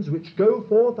signs which go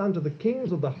forth unto the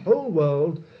kings of the whole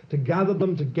world, to gather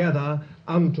them together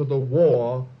unto the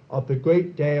war of the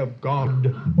great day of God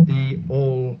the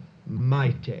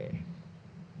Almighty.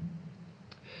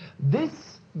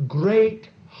 This great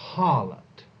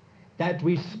harlot that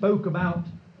we spoke about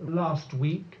last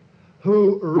week,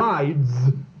 who rides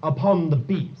upon the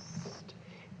beast,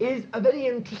 is a very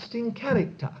interesting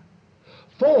character.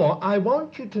 For I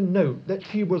want you to note that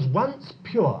she was once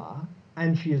pure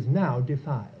and she is now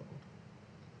defiled.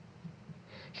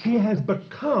 She has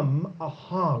become a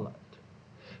harlot.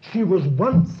 She was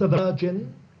once a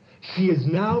virgin. She is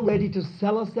now ready to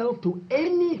sell herself to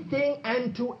anything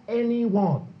and to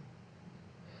anyone.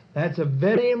 That's a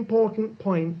very important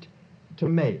point to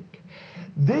make.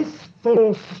 This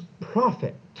false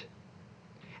prophet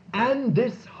and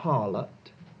this harlot,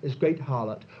 this great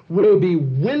harlot, will be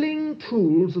willing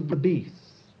tools of the beast.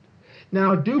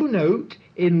 Now do note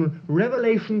in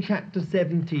Revelation chapter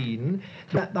 17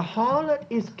 that the harlot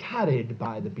is carried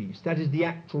by the beast. That is the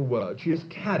actual word. She is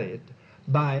carried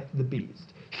by the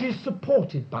beast. She is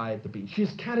supported by the beast. She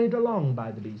is carried along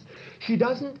by the beast. She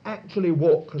doesn't actually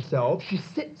walk herself. She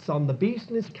sits on the beast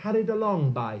and is carried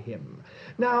along by him.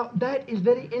 Now, that is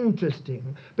very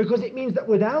interesting because it means that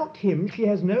without him, she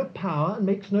has no power and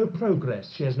makes no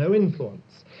progress. She has no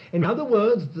influence. In other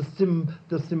words,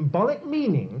 the symbolic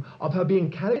meaning of her being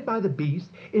carried by the beast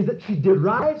is that she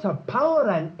derives her power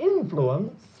and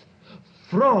influence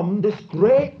from this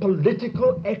great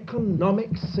political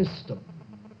economic system.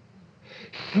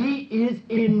 She is,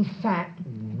 in fact,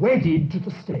 wedded to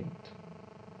the state.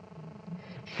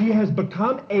 She has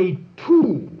become a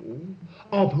tool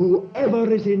of whoever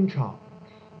is in charge.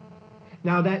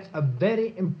 Now, that's a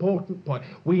very important point.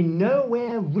 We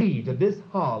nowhere read of this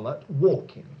harlot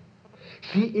walking.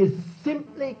 She is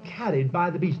simply carried by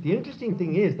the beast. The interesting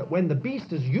thing is that when the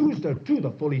beast has used her to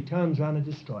the full, he turns around and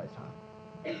destroys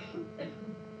her.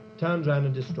 Turns around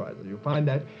and destroys her. You'll find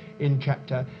that in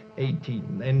chapter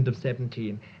 18, end of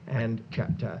 17 and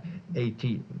chapter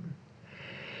 18.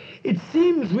 It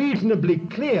seems reasonably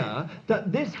clear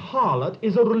that this harlot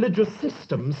is a religious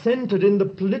system centered in the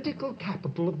political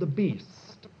capital of the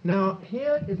beast. Now,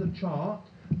 here is a chart.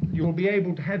 You'll be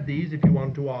able to have these if you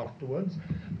want to afterwards.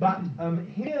 But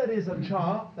here is a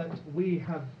chart that we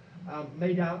have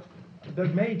made out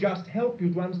that may just help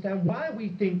you to understand why we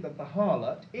think that the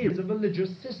harlot is a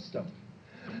religious system.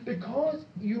 Because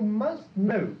you must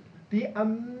note the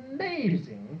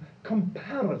amazing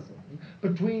comparison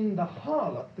between the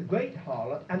harlot, the great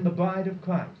harlot, and the bride of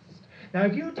Christ. Now,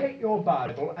 if you take your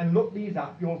Bible and look these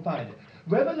up, you'll find it.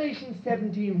 Revelation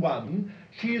 17:1,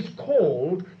 she is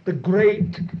called the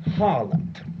great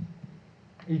harlot.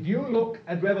 If you look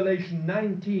at Revelation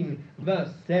 19,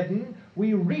 verse 7,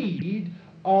 we read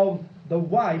of the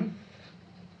wife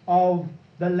of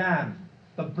the Lamb,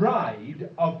 the bride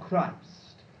of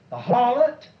Christ. The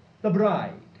harlot, the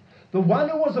bride. The one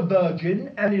who was a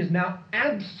virgin and is now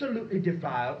absolutely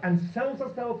defiled and sells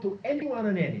herself to anyone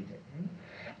and anything.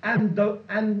 And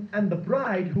the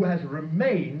bride who has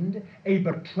remained a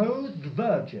betrothed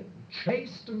virgin,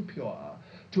 chaste and pure,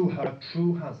 to her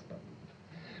true husband.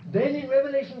 Then in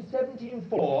Revelation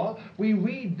 17:4, we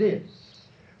read this.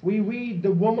 We read,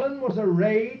 the woman was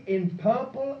arrayed in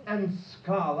purple and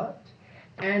scarlet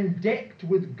and decked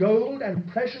with gold and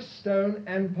precious stone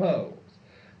and pearls.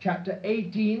 Chapter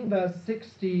 18, verse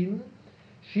 16,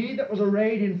 she that was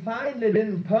arrayed in fine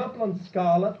linen, purple and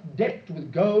scarlet, decked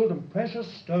with gold and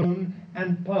precious stone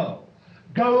and pearl.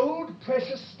 Gold,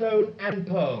 precious stone, and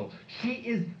pearl. She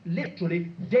is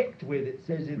literally decked with, it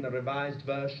says in the Revised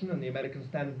Version and the American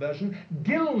Standard Version,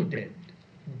 gilded.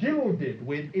 Gilded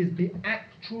with is the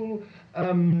actual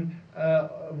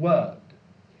word.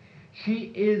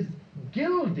 She is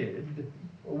gilded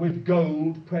with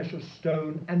gold, precious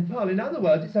stone, and pearl. In other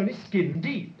words, it's only skin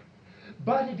deep.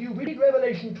 But if you read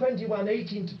Revelation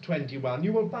 21:18 to 21,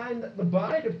 you will find that the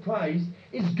bride of Christ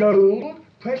is gold,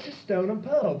 precious stone, and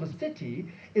pearl. The city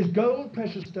is gold,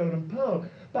 precious stone, and pearl.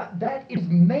 But that is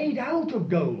made out of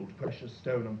gold, precious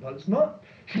stone, and pearl.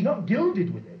 She's not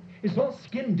gilded with it. It's not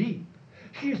skin deep.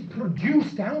 She is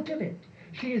produced out of it.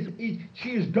 She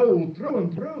is gold through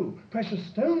and through, precious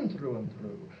stone through and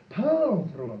through, pearl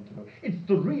through and through. It's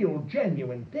the real,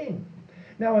 genuine thing.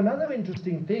 Now, another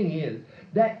interesting thing is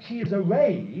that she is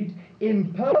arrayed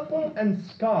in purple and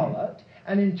scarlet,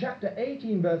 and in chapter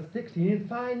 18, verse 16, in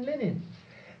fine linen.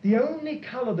 The only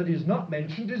color that is not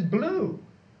mentioned is blue.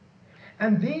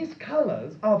 And these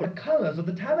colors are the colors of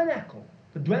the tabernacle,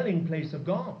 the dwelling place of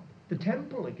God, the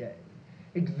temple again.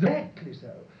 Exactly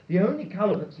so. The only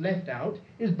color that's left out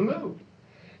is blue.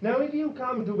 Now, if you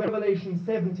come to Revelation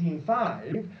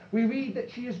 17:5, we read that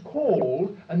she is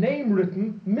called, a name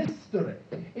written, mystery.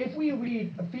 If we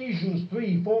read Ephesians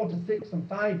 3:4-6 and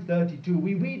 5:32,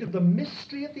 we read of the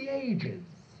mystery of the ages.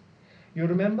 You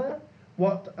remember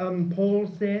what Paul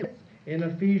says in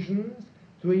Ephesians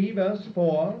 3, verse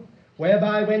 4,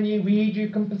 whereby when ye read, you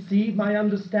can perceive my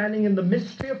understanding in the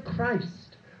mystery of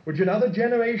Christ, which in other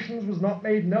generations was not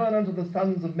made known unto the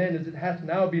sons of men, as it hath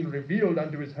now been revealed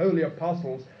unto his holy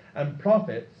apostles and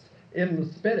prophets in the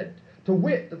Spirit, to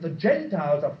wit, that the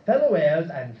Gentiles are fellow heirs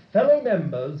and fellow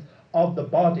members of the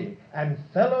body, and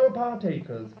fellow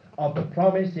partakers of the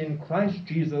promise in Christ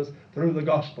Jesus through the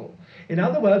gospel. In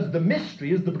other words, the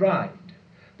mystery is the bride,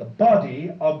 the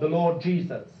body of the Lord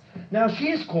Jesus. Now, she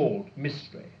is called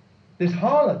mystery. This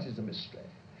harlot is a mystery.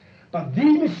 But the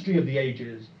mystery of the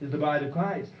ages is the bride of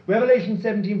Christ. Revelation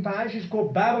 17:5, she's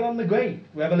called Babylon the Great.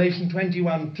 Revelation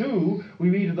 21:2, we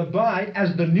read of the bride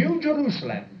as the New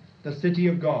Jerusalem, the city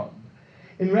of God.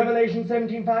 In Revelation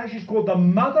 17:5, she's called the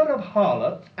mother of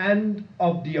harlots and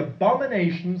of the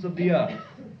abominations of the earth.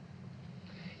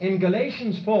 In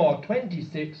Galatians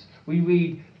 4:26, we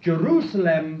read,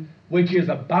 Jerusalem, which is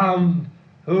above,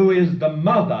 who is the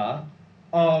mother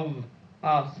of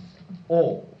us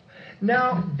all.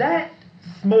 Now, that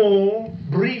small,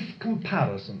 brief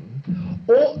comparison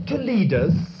ought to lead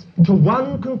us to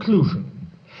one conclusion,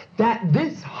 that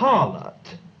this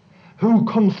harlot who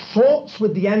consorts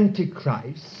with the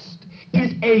Antichrist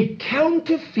is a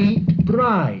counterfeit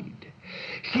bride.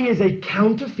 She is a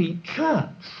counterfeit church.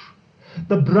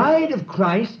 The bride of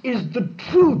Christ is the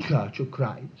true church of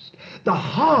Christ. The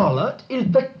harlot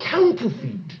is the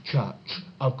counterfeit church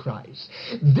of Christ.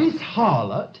 This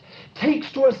harlot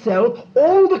takes to herself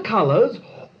all the colors,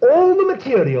 all the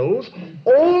materials,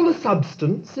 all the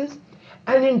substances,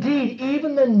 and indeed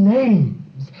even the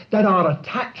names that are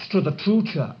attached to the true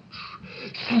church.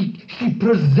 She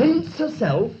presents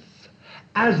herself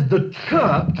as the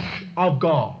church of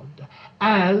God,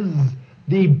 as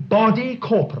the body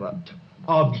corporate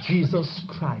of Jesus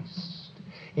Christ.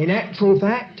 In actual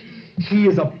fact, she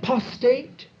is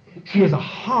apostate, she is a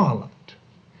harlot,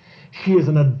 she is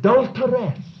an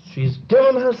adulteress, she's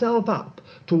given herself up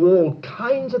to all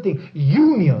kinds of things,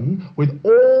 union with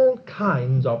all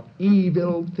kinds of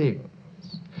evil things.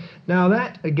 Now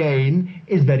that, again,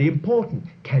 is very important.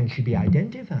 Can she be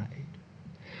identified?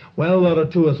 Well, there are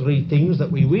two or three things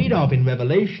that we read of in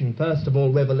Revelation. First of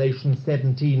all, Revelation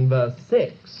 17, verse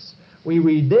 6. We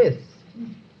read this: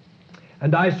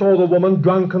 "And I saw the woman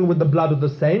drunken with the blood of the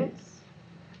saints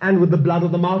and with the blood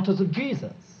of the martyrs of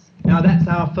Jesus." Now that's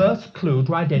our first clue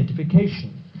to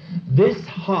identification. This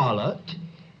harlot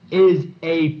is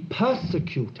a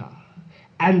persecutor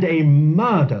and a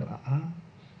murderer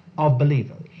of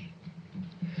believers.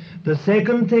 The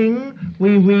second thing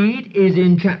we read is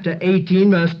in chapter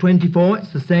 18, verse 24.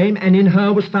 It's the same. "And in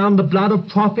her was found the blood of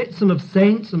prophets and of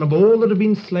saints and of all that have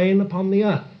been slain upon the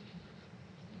earth."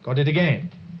 Got it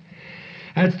again.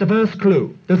 That's the first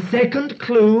clue. The second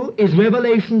clue is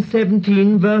Revelation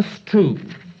 17, verse 2.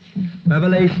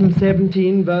 Revelation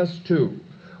 17, verse 2.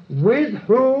 "With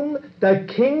whom the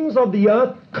kings of the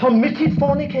earth committed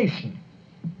fornication."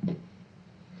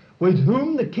 With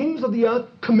whom the kings of the earth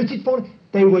committed fornication.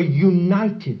 They were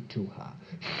united to her.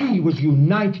 She was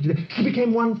united to them. She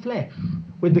became one flesh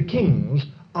with the kings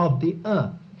of the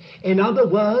earth. In other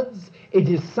words, it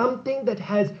is something that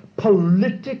has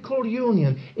political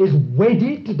union, is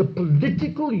wedded to the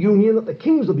political union that the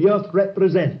kings of the earth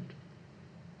represent.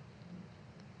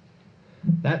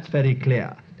 That's very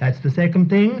clear. That's the second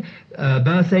thing.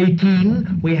 Verse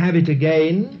 18, we have it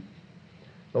again.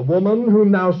 "The woman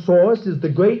whom thou sawest is the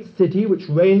great city which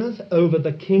reigneth over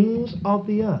the kings of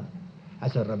the earth."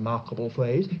 That's a remarkable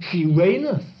phrase. She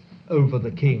reigneth over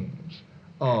the kings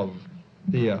of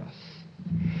the earth.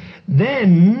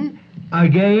 Then,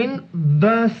 again,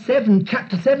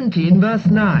 chapter 17, verse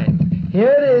 9.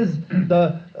 Here is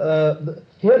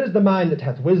the mind that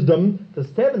hath wisdom. The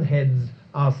 7 heads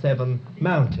are 7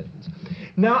 mountains.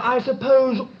 Now, I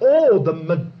suppose all the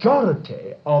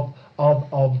majority of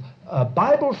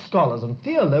Bible scholars and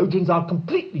theologians are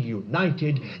completely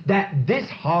united that this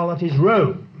harlot is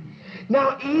Rome.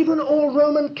 Now, even all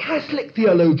Roman Catholic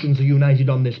theologians are united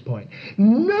on this point.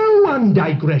 No one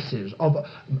digresses,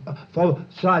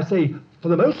 for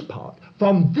the most part,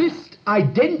 from this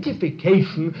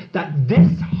identification that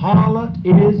this harlot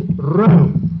is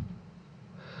Rome.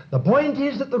 The point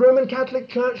is that the Roman Catholic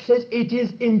Church says it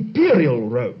is imperial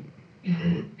Rome,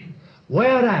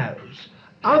 whereas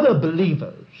other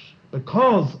believers,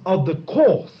 because of the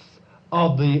course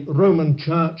of the Roman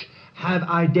Church, have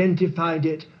identified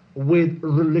it with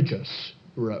religious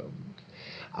Rome.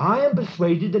 I am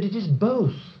persuaded that it is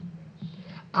both.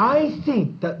 I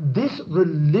think that this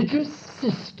religious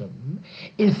system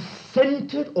is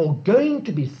centered, or going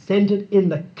to be centered, in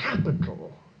the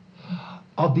capital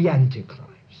of the Antichrist.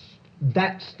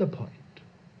 That's the point.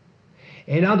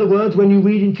 In other words, when you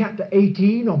read in chapter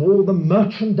 18 of all the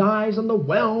merchandise and the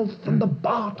wealth and the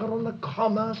barter and the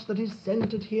commerce that is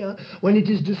centered here, when it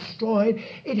is destroyed,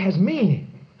 it has meaning.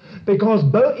 Because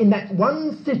in that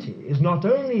one city is not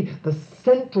only the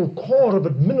central core of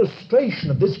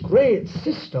administration of this great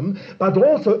system, but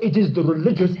also it is the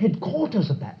religious headquarters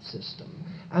of that system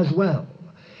as well.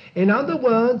 In other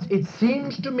words, it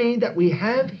seems to me that we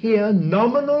have here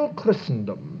nominal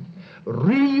Christendom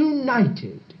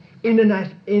reunited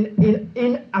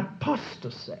in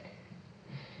apostasy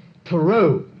to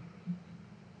Rome,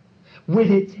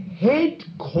 with its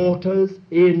headquarters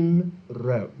in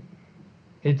Rome.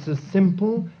 It's as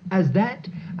simple as that,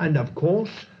 and of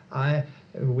course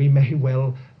we may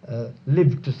well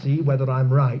live to see whether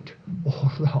I'm right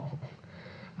or wrong.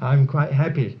 I'm quite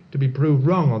happy to be proved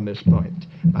wrong on this point,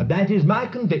 but that is my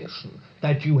conviction,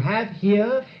 that you have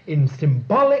here in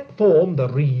symbolic form the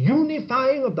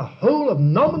reunifying of the whole of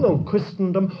nominal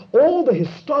Christendom, all the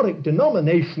historic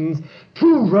denominations,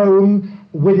 to Rome,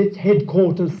 with its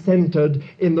headquarters centered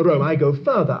in the Rome. I go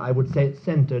further, I would say it's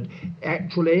centered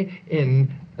actually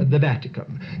in the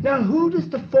Vatican. Now, who does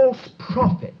the false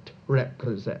prophet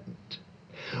represent?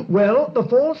 Well, the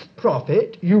false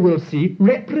prophet, you will see,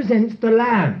 represents the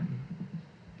Lamb.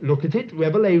 Look at it,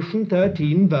 Revelation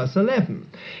 13, verse 11.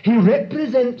 He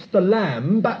represents the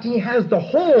Lamb, but he has the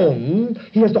horns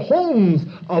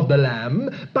of the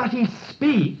Lamb, but he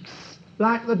speaks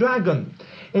like the dragon.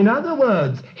 In other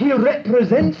words, he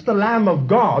represents the Lamb of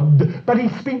God, but he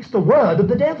speaks the word of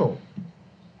the devil.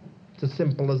 It's as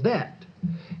simple as that.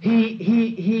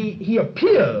 He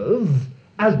appears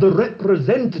as the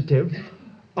representative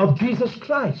of Jesus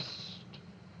Christ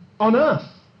on earth.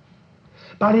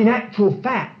 But in actual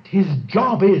fact, his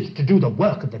job is to do the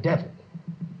work of the devil.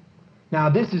 Now,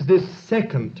 this is this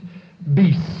second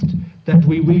beast that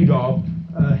we read of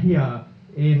here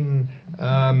in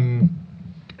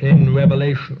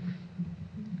Revelation,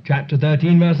 chapter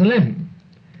 13, verse 11.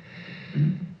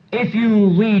 If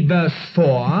you read verse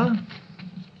 11,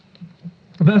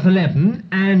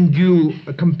 and you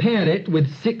compare it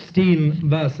with 16,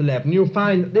 verse 11, you'll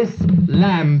find that this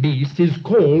lamb beast is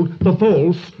called the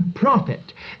false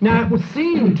prophet. Now, it would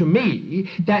seem to me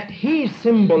that he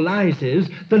symbolizes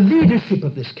the leadership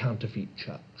of this counterfeit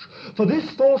church. For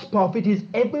this false prophet is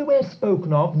everywhere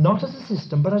spoken of, not as a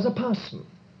system, but as a person.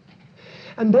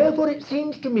 And therefore it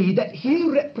seems to me that he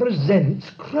represents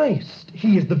Christ.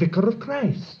 He is the vicar of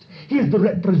Christ. He is the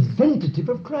representative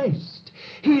of Christ.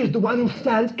 He is the one who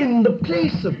stands in the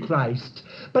place of Christ.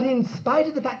 But in spite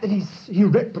of the fact that he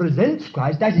represents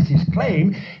Christ, that is his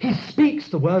claim, he speaks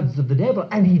the words of the devil,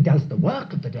 and he does the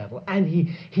work of the devil, and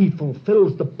he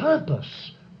fulfills the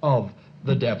purpose of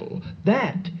the devil.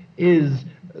 That is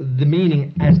the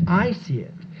meaning as I see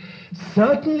it.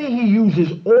 Certainly he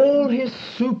uses all his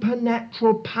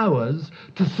supernatural powers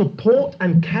to support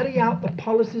and carry out the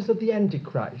policies of the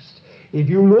Antichrist. If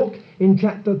you look in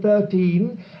chapter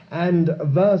 13 and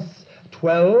verse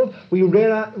 12, we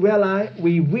read,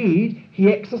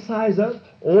 he exerciseth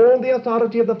all the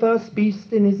authority of the first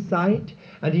beast in his sight,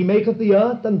 and he maketh the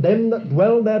earth and them that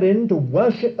dwell therein to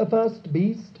worship the first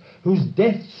beast, whose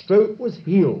death stroke was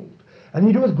healed. And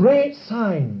he doeth great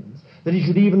signs, that he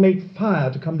should even make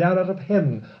fire to come down out of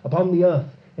heaven upon the earth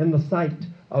in the sight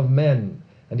of men.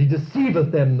 And he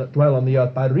deceiveth them that dwell on the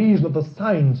earth by reason of the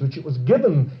signs which it was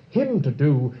given him to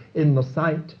do in the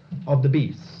sight of the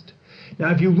beast. Now,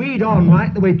 if you read on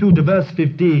right the way through to verse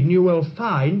 15, you will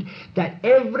find that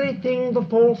everything the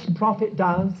false prophet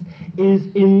does is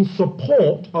in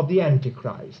support of the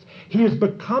Antichrist. He has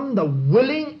become the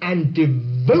willing and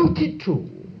devoted tool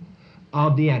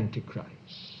of the Antichrist.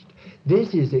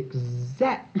 This is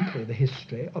exactly the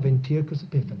history of Antiochus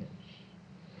Epiphanes.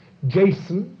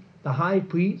 Jason, the high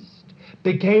priest,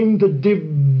 became the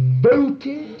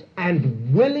devoted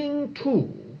and willing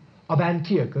tool of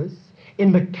Antiochus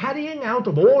in the carrying out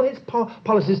of all his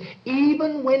policies,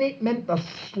 even when it meant the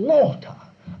slaughter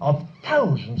of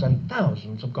thousands and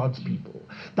thousands of God's people.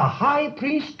 The high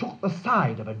priest took the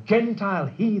side of a Gentile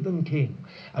heathen king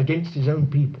against his own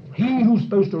people, he who's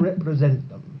supposed to represent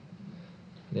them.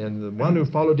 And the one who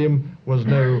followed him was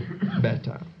no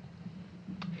better.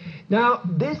 Now,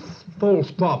 this false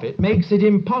prophet makes it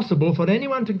impossible for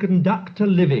anyone to conduct a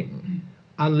living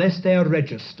unless they are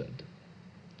registered.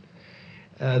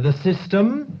 The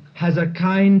system has a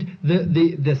kind,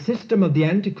 the system of the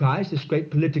Antichrist, this great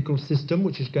political system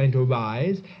which is going to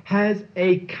arise, has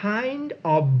a kind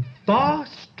of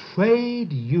vast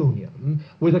trade union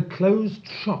with a closed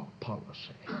shop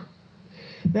policy.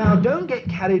 Now, don't get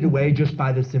carried away just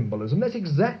by the symbolism. That's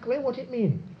exactly what it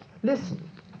means. Listen.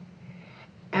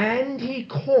 And he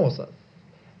causeth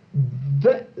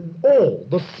all,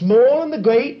 the small and the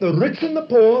great, the rich and the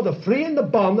poor, the free and the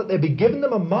bond, that there be given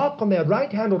them a mark on their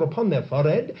right hand or upon their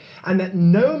forehead, and that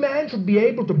no man should be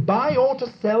able to buy or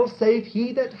to sell save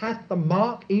he that hath the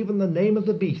mark, even the name of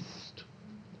the beast,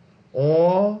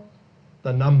 or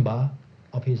the number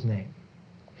of his name.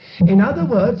 In other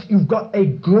words, you've got a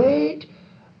great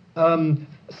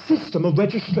system of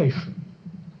registration,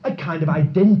 a kind of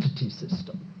identity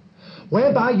system,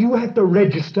 whereby you have to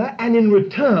register, and in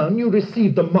return you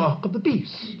receive the mark of the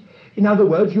beast. In other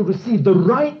words, you receive the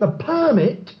right, the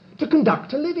permit to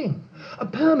conduct a living, a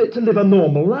permit to live a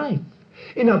normal life.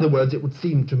 In other words, it would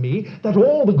seem to me that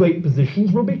all the great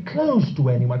positions will be closed to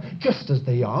anyone, just as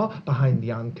they are behind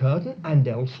the Iron Curtain and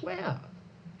elsewhere.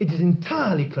 It is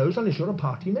entirely closed unless you're a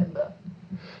party member.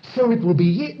 So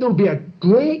there'll be a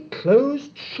great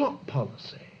closed shop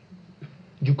policy.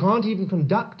 You can't even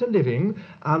conduct a living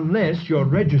unless you're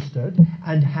registered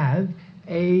and have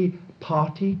a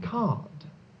party card.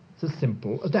 It's as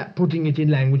simple as that, putting it in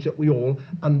language that we all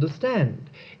understand.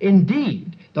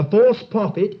 Indeed, the false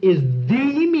prophet is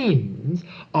the means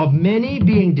of many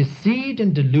being deceived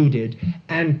and deluded,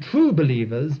 and true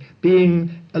believers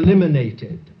being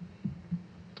eliminated.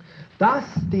 Thus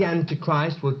the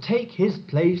Antichrist will take his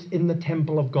place in the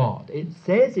temple of God. It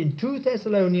says in 2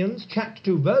 Thessalonians chapter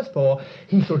 2 verse 4,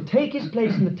 he shall take his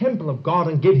place in the temple of God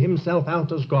and give himself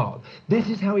out as God. This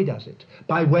is how he does it,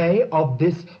 by way of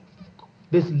this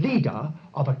leader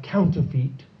of a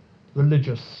counterfeit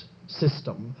religious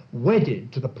system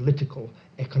wedded to the political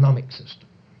economic system.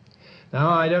 Now,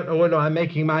 I don't know whether I'm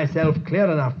making myself clear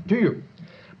enough to you,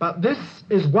 but this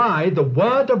is why the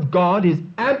Word of God is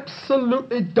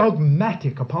absolutely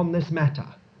dogmatic upon this matter.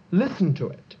 Listen to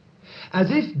it.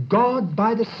 As if God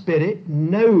by the Spirit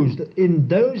knows that in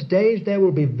those days there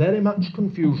will be very much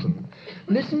confusion.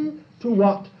 Listen to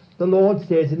what the Lord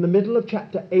says in the middle of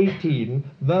chapter 18,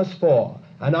 verse 4.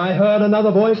 And I heard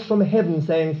another voice from heaven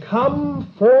saying,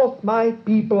 Come forth, my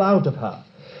people, out of her,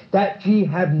 that ye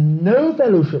have no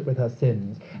fellowship with her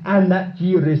sins, and that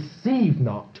ye receive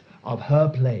not of her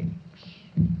plagues.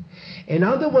 In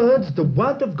other words, the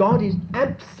Word of God is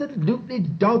absolutely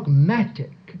dogmatic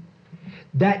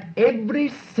that every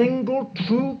single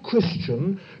true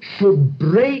Christian should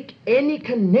break any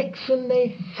connection they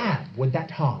have with that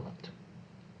harlot.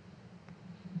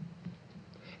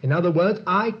 In other words,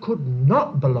 I could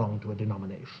not belong to a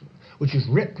denomination which is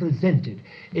represented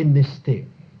in this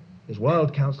thing, this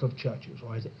World Council of Churches,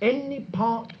 or has any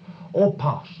part or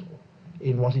parcel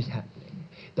in what is happening.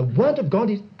 The Word of God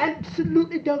is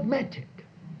absolutely dogmatic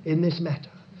in this matter.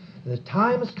 The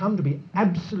time has come to be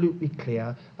absolutely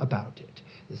clear about it.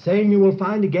 The same you will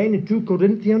find again in 2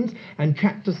 Corinthians and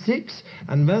chapter 6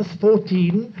 and verse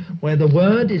 14, where the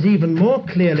word is even more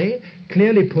clearly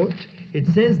put. It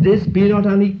says this, Be not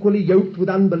unequally yoked with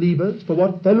unbelievers, for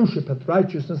what fellowship hath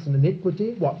righteousness and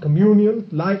iniquity? What communion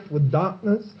light with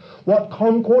darkness? What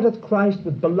concord hath Christ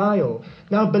with Belial?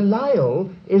 Now Belial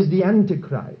is the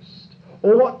Antichrist.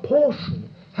 Or what portion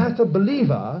hath a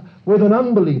believer with an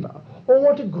unbeliever? Or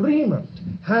what agreement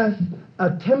hath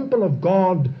a temple of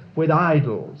God with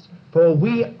idols? For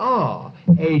we are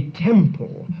a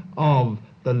temple of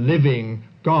the living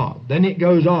God. Then it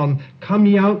goes on, Come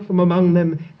ye out from among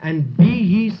them, and be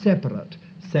ye separate,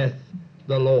 saith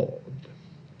the Lord.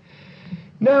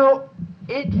 Now,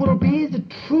 it will be the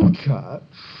true church,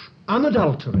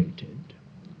 unadulterated,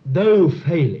 though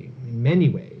failing in many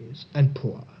ways and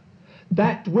poor,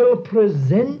 that will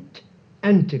present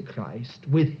Antichrist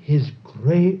with his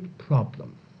great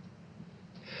problem.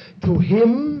 To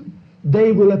him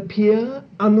they will appear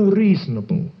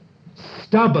unreasonable,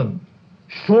 stubborn,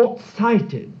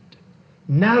 short-sighted,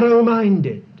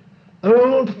 narrow-minded,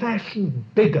 old-fashioned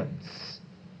bigots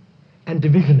and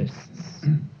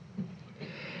divisionists.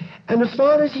 And as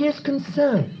far as he is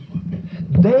concerned,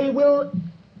 they will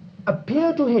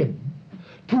appear to him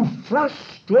to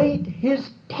frustrate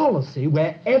his policy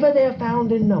wherever they're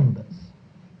found in numbers.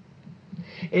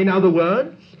 In other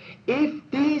words, if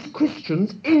these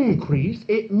Christians increase,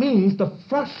 it means the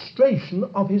frustration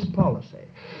of his policy.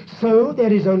 So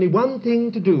there is only one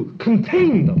thing to do: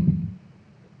 contain them.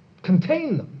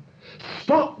 Contain them.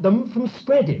 Stop them from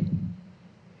spreading,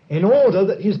 in order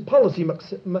that his policy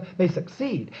may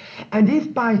succeed. And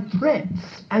if by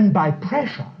threats and by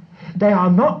pressure they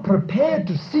are not prepared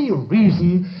to see a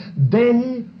reason,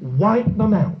 then wipe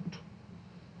them out.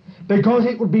 Because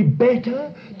it would be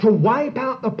better to wipe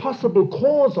out the possible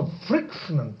cause of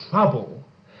friction and trouble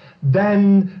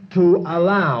than to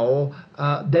allow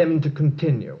them to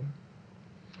continue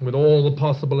with all the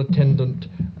possible attendant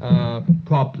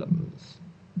problems.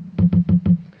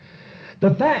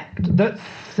 The fact that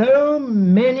so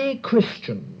many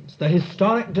Christians, the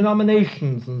historic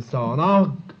denominations and so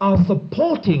on, are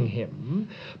supporting him,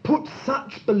 puts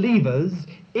such believers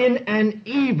in an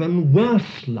even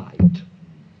worse light.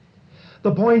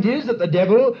 The point is that the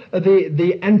devil,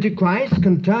 the Antichrist,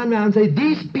 can turn around and say,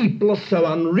 these people are so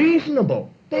unreasonable.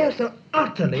 They are so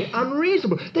utterly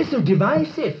unreasonable. They're so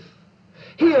divisive.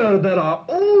 Here there are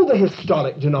all the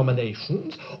historic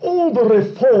denominations, all the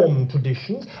Reformed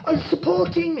traditions are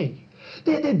supporting me.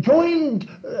 They joined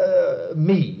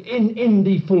me in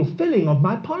the fulfilling of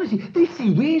my policy. They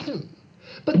see reason.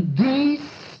 But these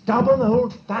stubborn,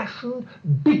 old-fashioned,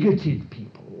 bigoted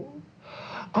people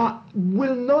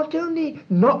will not only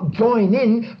not join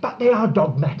in, but they are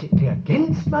dogmatically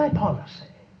against my policy.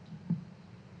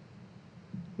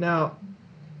 Now,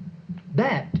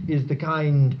 that is the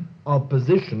kind of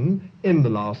position in the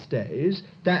last days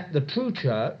that the true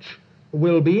church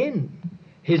will be in.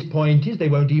 His point is they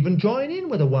won't even join in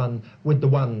with the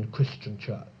one Christian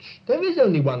church. There is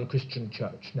only one Christian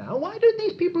church now. Why don't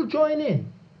these people join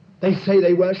in? They say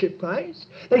they worship Christ.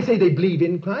 They say they believe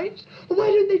in Christ. Well,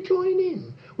 why don't they join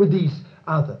in with these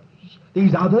others?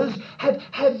 These others have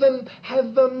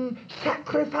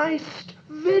sacrificed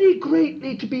very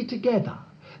greatly to be together.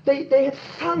 They have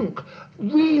sunk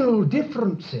real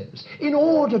differences in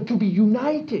order to be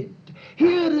united.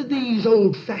 Here are these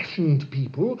old-fashioned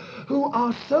people who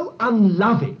are so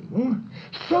unloving,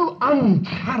 so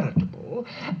uncharitable,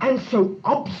 and so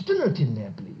obstinate in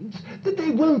their beliefs, means that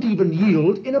they won't even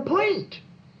yield in a point.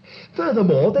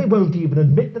 Furthermore, they won't even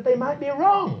admit that they might be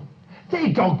wrong.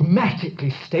 They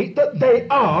dogmatically state that they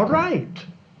are right.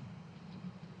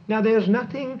 Now, there's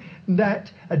nothing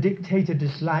that a dictator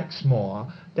dislikes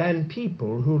more than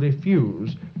people who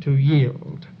refuse to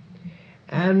yield.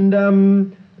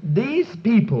 And these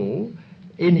people,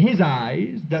 in his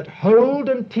eyes, that hold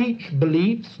and teach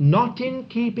beliefs not in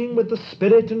keeping with the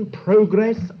spirit and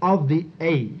progress of the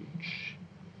age,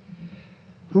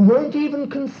 who won't even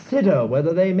consider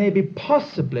whether they may be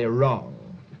possibly wrong,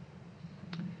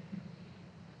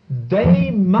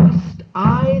 they must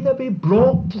either be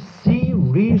brought to see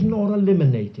reason or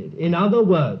eliminated. In other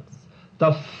words,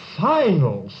 the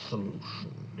final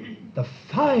solution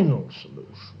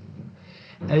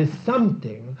is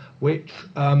something which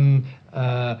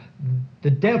the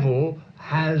devil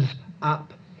has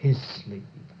up his sleeve.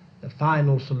 The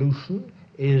final solution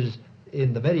is,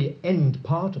 in the very end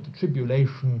part of the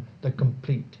tribulation, the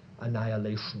complete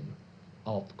annihilation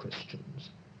of Christians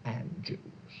and Jews.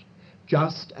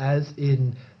 Just as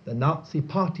in the Nazi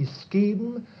Party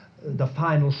scheme, the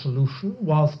final solution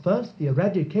was first the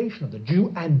eradication of the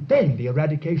Jew and then the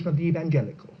eradication of the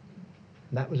evangelical.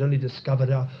 And that was only discovered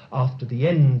after the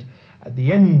end, at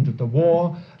the end of the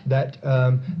war, that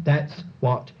that's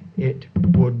what it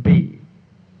would be.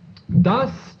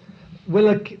 Thus,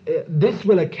 this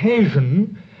will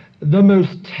occasion the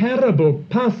most terrible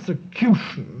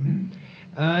persecution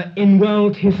in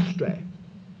world history,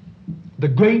 the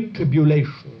Great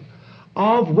Tribulation,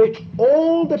 of which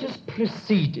all that has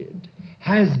preceded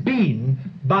has been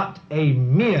but a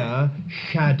mere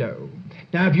shadow.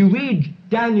 Now, if you read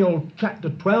Daniel chapter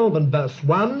 12 and verse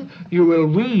 1, you will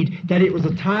read that it was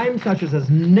a time such as has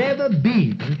never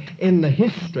been in the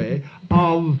history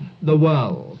of the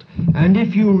world. And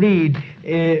if you read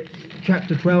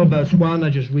chapter 12 verse 1, I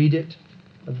just read it.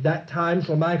 At that time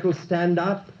shall Michael stand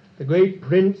up, the great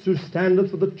prince who standeth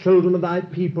for the children of thy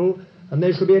people, and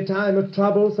there shall be a time of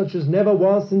trouble such as never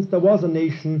was since there was a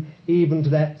nation, even to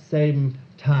that same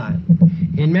time.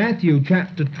 In Matthew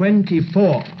chapter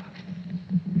 24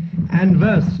 and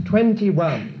verse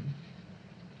 21,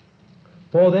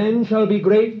 for then shall be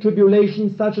great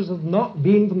tribulation such as hath not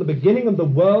been from the beginning of the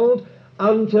world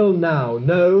until now,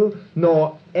 no,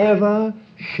 nor ever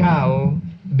shall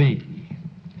be.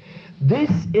 This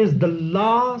is the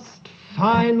last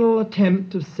final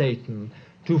attempt of Satan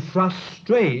to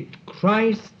frustrate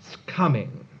Christ's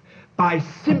coming by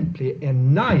simply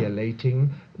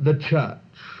annihilating the church.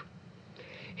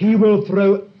 He will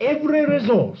throw every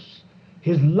resource,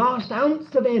 his last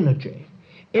ounce of energy,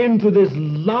 into this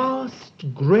last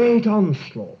great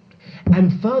onslaught.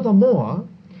 And furthermore,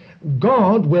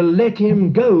 God will let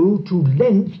him go to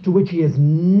lengths to which he has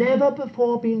never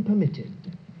before been permitted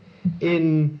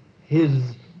in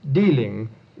his dealing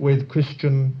with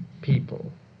Christian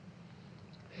people.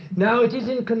 Now, it is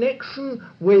in connection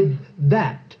with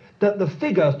that the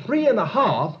figure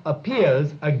 3.5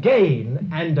 appears again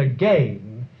and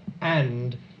again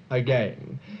and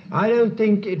again. I don't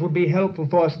think it would be helpful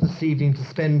for us this evening to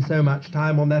spend so much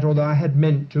time on that, although I had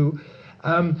meant to.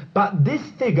 But this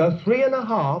figure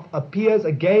 3.5 appears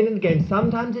again and again.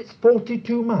 Sometimes it's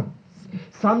 42 months.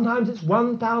 Sometimes it's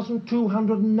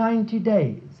 1,290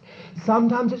 days.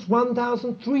 Sometimes it's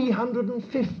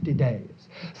 1,350 days.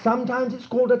 Sometimes it's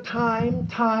called a time,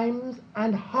 times,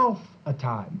 and half a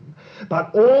time.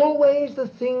 But always the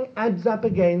thing adds up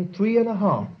again,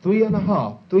 3.5,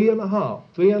 3.5, 3.5,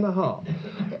 3.5.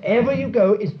 Wherever you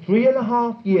go is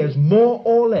 3.5 years, more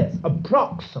or less,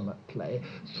 approximately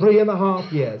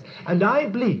 3.5 years. And I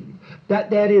believe that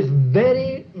there is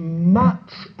very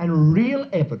much and real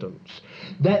evidence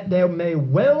that there may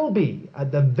well be,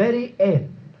 at the very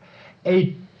end,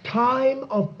 a time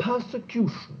of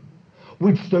persecution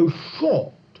which, though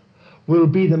short, will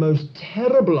be the most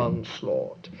terrible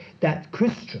onslaught that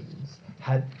Christians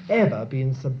have ever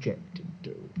been subjected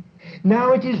to.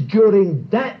 Now, it is during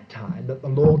that time that the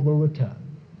Lord will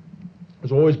return.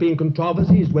 There's always been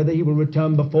controversies whether he will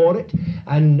return before it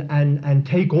and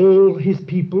take all his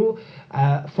people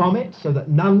from it so that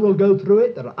none will go through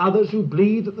it. There are others who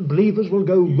believe that the believers will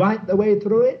go right the way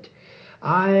through it.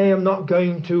 I am not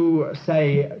going to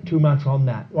say too much on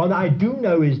that. What I do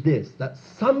know is this, that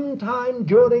sometime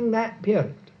during that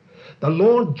period, the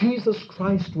Lord Jesus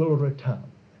Christ will return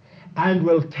and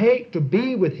will take to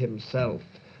be with himself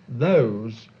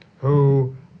those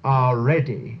who are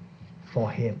ready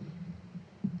for him.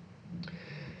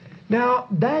 Now,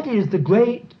 that is the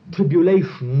great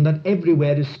tribulation that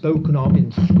everywhere is spoken of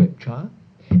in Scripture,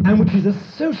 and which is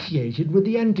associated with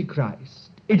the Antichrist.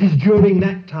 It is during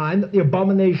that time that the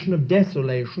abomination of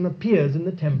desolation appears in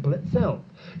the temple itself.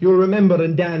 You'll remember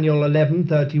in Daniel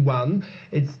 11:31,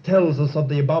 it tells us of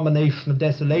the abomination of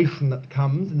desolation that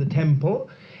comes in the temple.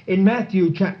 In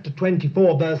Matthew chapter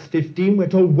 24, verse 15, we're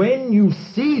told, when you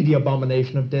see the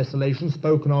abomination of desolation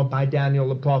spoken of by Daniel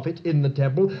the prophet in the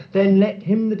temple, then let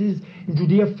him that is in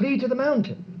Judea flee to the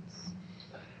mountains,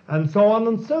 and so on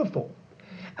and so forth.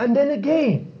 And then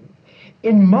again,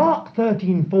 in Mark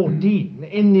 13:14,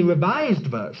 in the Revised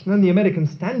Version and the American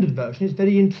Standard Version, it's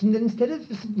very interesting that instead of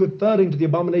referring to the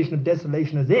abomination of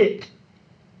desolation as it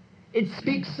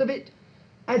speaks of it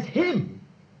as him,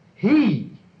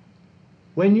 he,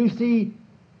 when you see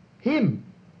him.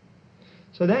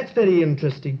 So that's very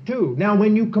interesting too. Now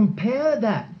when you compare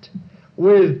that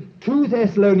with 2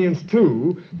 Thessalonians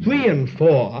 2, 3 and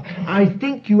 4, I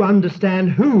think you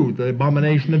understand who the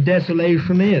abomination of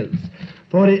desolation is.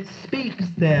 For it speaks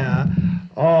there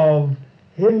of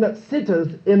him that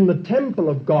sitteth in the temple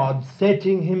of God,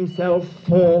 setting himself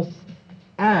forth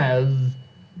as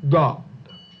God.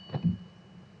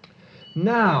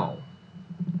 Now,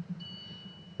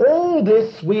 all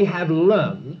this we have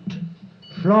learnt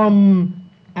from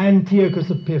Antiochus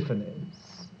Epiphanes.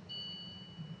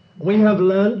 We have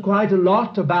learned quite a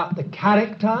lot about the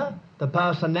character, the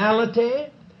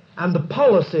personality, and the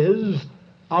policies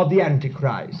of the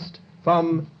Antichrist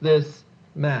from this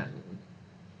man.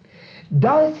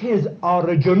 Does his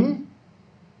origin,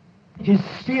 his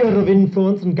sphere of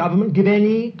influence and government, give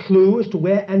any clue as to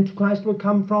where Antichrist will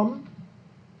come from?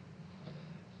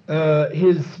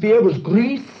 His sphere was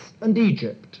Greece and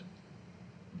Egypt,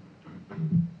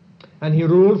 and he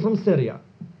ruled from Syria.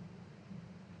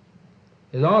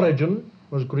 His origin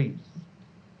was Greece.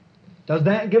 Does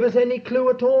that give us any clue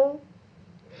at all?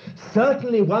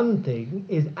 Certainly one thing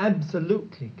is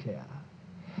absolutely clear,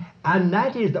 and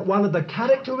that is that one of the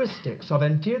characteristics of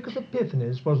Antiochus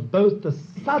Epiphanes was both the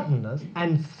suddenness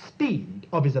and speed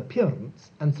of his appearance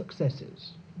and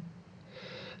successes.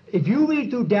 If you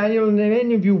read through Daniel, and if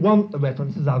any of you want the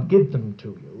references, I'll give them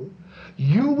to you,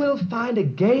 you will find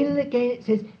again and again it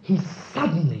says he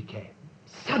suddenly came,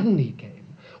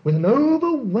 with an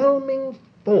overwhelming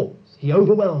force. He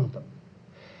overwhelmed them.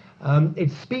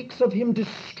 It speaks of him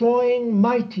destroying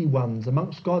mighty ones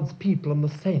amongst God's people and the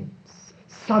saints.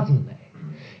 Suddenly.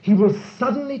 He will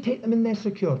suddenly take them in their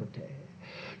security.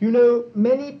 You know,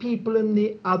 many people in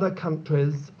the other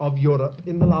countries of Europe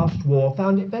in the last war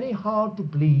found it very hard to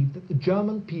believe that the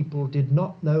German people did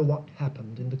not know what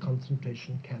happened in the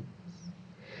concentration camps.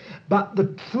 But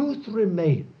the truth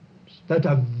remains that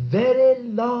a very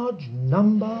large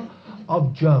number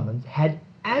of Germans had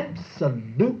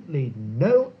absolutely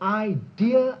no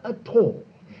idea at all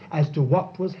as to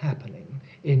what was happening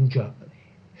in Germany.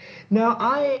 Now,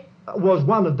 I was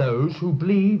one of those who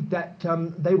believed that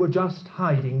they were just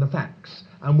hiding the facts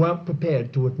and weren't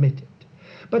prepared to admit it.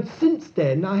 But since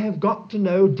then, I have got to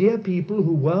know dear people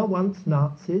who were once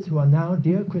Nazis who are now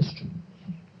dear Christians.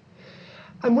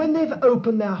 And when they've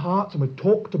opened their hearts and we've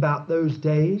talked about those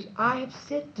days, I have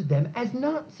said to them, as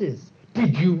Nazis,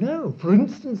 did you know, for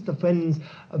instance, the friends,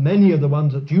 many of the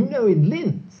ones that you know in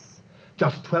Linz,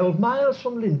 just 12 miles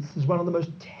from Linz is one of the most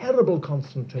terrible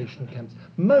concentration camps,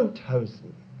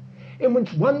 Mauthausen, in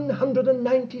which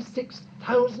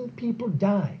 196,000 people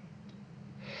died.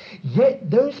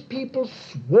 Yet those people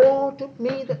swore to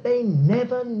me that they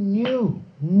never knew.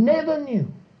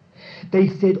 They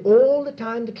said all the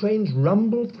time the trains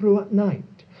rumbled through at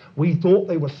night. We thought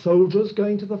they were soldiers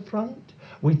going to the front.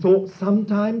 We thought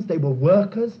sometimes they were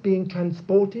workers being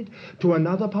transported to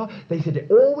another part. They said it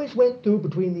always went through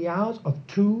between the hours of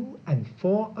 2 and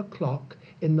 4 o'clock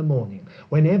in the morning.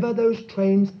 Whenever those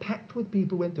trains packed with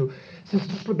people went through,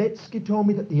 Sister Slobetsky told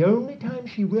me that the only time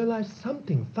she realized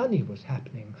something funny was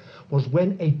happening was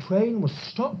when a train was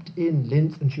stopped in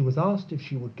Linz and she was asked if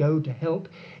she would go to help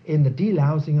in the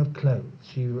delousing of clothes.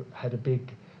 She had a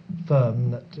big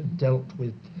firm that dealt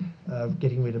with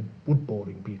getting rid of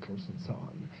wood-boring beetles and so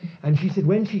on. And she said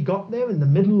when she got there in the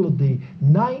middle of the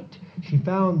night, she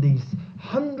found these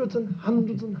hundreds and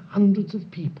hundreds and hundreds of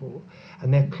people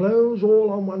and their clothes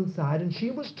all on one side, and she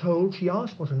was told, she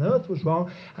asked what on earth was wrong,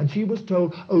 and she was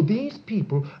told, oh, these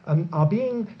people are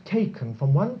being taken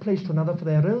from one place to another for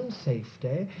their own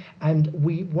safety, and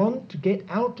we want to get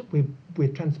out,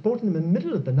 we're transporting them in the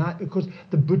middle of the night because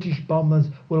the British bombers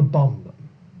will bomb them.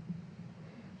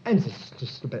 And Sister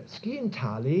Slobetsky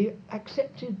entirely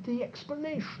accepted the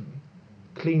explanation,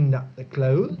 cleaned up the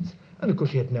clothes, and of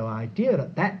course she had no idea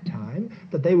at that time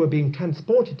that they were being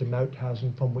transported to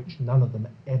Mauthausen, from which none of them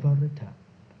ever returned.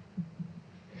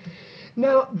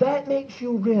 Now, that makes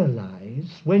you realize,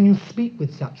 when you speak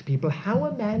with such people, how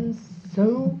a man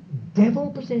so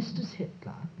devil-possessed as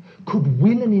Hitler could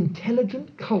win an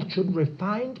intelligent, cultured,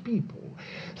 refined people,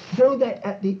 so that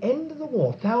at the end of the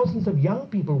war, thousands of young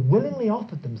people willingly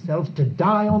offered themselves to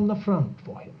die on the front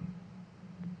for him.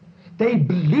 They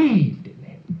believed in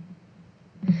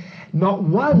him. Not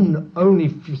one,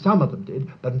 some of them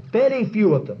did, but very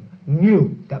few of them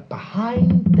knew that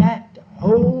behind that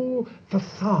whole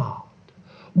facade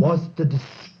was the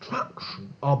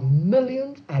destruction of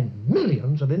millions and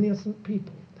millions of innocent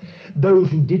people. Those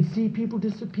who did see people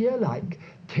disappear, like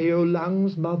Theo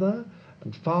Lang's mother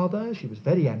and father, she was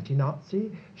very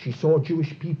anti-Nazi. She saw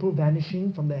Jewish people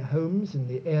vanishing from their homes in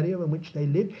the area in which they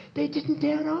lived. They didn't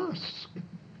dare ask.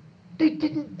 They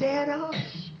didn't dare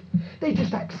ask. They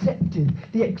just accepted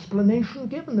the explanation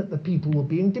given that the people were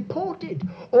being deported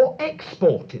or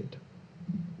exported.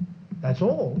 That's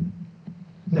all.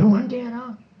 No one dared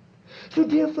ask. So,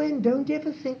 dear friend, don't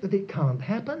ever think that it can't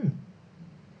happen.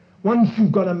 Once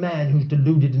you've got a man who's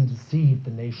deluded and deceived the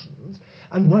nations,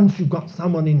 and once you've got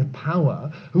someone in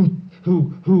power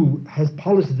who has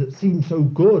policies that seem so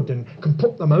good and can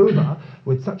put them over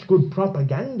with such good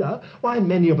propaganda, why,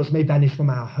 many of us may vanish from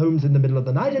our homes in the middle of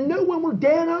the night and no one will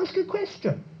dare ask a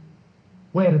question.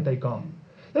 Where have they gone?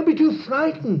 They'll be too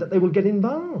frightened that they will get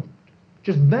involved.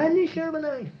 Just vanish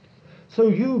overnight. So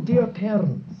you, dear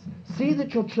parents, see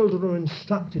that your children are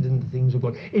instructed in the things of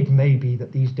God. It may be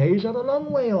that these days are a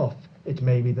long way off. It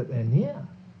may be that they're near.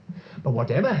 But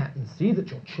whatever happens, see that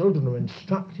your children are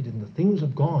instructed in the things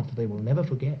of God, for they will never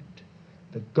forget.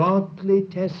 The godly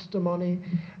testimony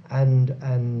and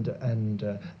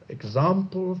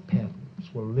example of parents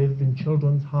will live in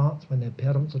children's hearts when their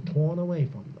parents are torn away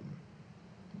from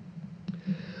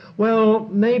them. Well,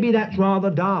 maybe that's rather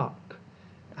dark.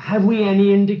 Have we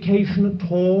any indication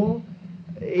at all,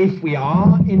 if we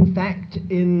are, in fact,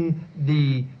 in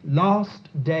the last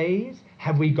days,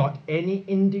 have we got any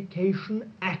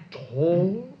indication at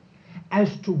all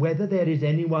as to whether there is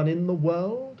anyone in the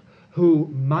world who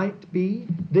might be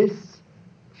this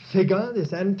figure,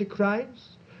 this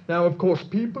Antichrist? Now, of course,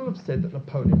 people have said that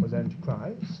Napoleon was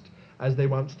Antichrist, as they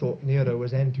once thought Nero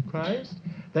was Antichrist.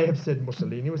 They have said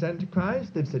Mussolini was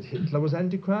Antichrist. They've said Hitler was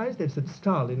Antichrist. They've said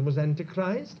Stalin was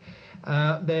Antichrist.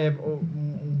 They've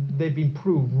been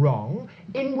proved wrong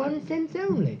in one sense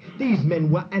only. These men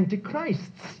were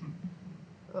Antichrists,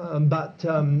 but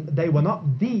they were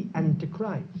not the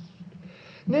Antichrist.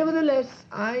 Nevertheless,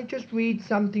 I just read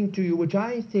something to you which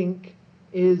I think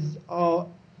is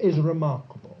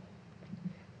remarkable.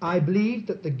 I believe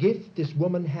that the gift this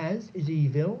woman has is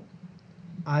evil.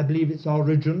 I believe its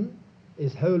origin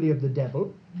is wholly of the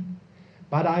devil.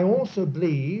 But I also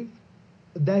believe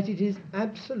that it is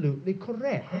absolutely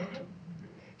correct.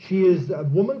 She is a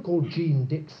woman called Jean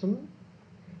Dixon.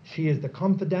 She is the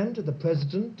confidant of the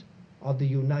President of the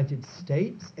United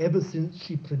States ever since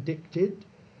she predicted,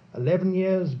 11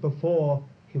 years before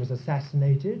he was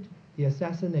assassinated, the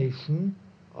assassination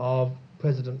of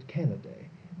President Kennedy.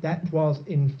 That was,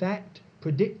 in fact,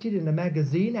 predicted in a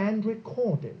magazine and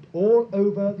recorded all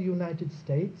over the United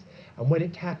States, and when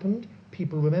it happened,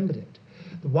 people remembered it.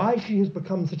 Why she has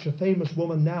become such a famous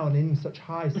woman now and in such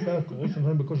high circles,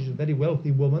 and because she's a very wealthy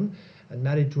woman and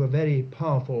married to a very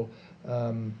powerful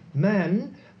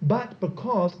man, but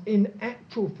because, in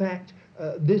actual fact,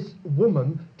 this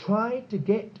woman tried to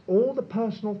get all the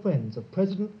personal friends of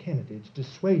President Kennedy to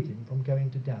dissuade him from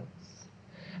going to Dallas.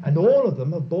 And all of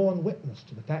them have borne witness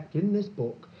to the fact in this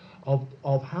book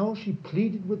of how she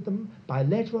pleaded with them by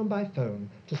letter and by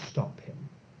phone to stop him.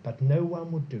 But no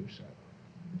one would do so.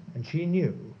 And she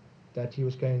knew that he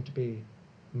was going to be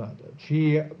murdered.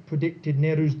 She predicted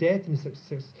Nero's death and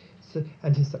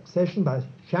his succession by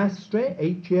Shastra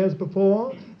 8 years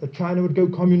before, that China would go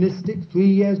communistic 3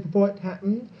 years before it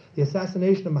happened, the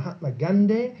assassination of Mahatma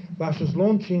Gandhi, Russia's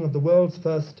launching of the world's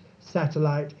first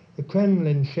satellite, the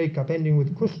Kremlin shake-up ending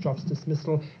with Khrushchev's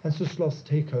dismissal and Suslov's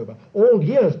takeover, all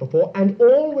years before, and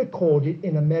all recorded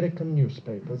in American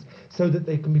newspapers so that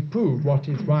they can be proved what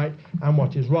is right and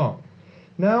what is wrong.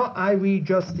 Now I read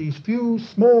just these few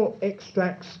small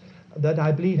extracts that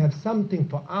I believe have something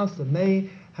for us and may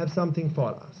have something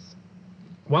for us.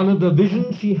 One of the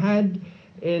visions she had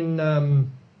in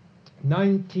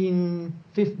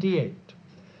 1958.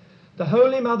 The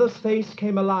Holy Mother's face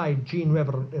came alive, Jean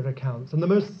reverently recounts, and the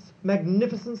most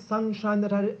magnificent sunshine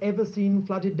that I had ever seen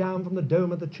flooded down from the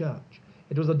dome of the church.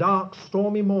 It was a dark,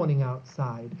 stormy morning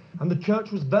outside, and the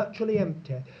church was virtually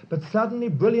empty, but suddenly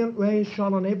brilliant rays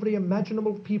shone on every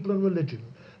imaginable people and religion.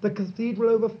 The cathedral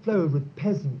overflowed with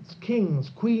peasants, kings,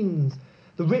 queens,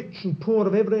 the rich and poor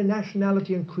of every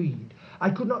nationality and creed. I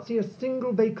could not see a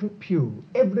single vacant pew.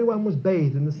 Everyone was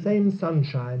bathed in the same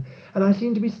sunshine, and I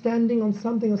seemed to be standing on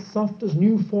something as soft as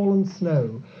new-fallen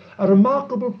snow. A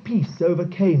remarkable peace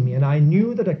overcame me, and I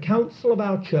knew that a council of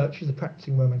our church, she's a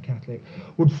practicing Roman Catholic,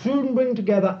 would soon bring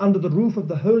together under the roof of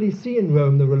the Holy See in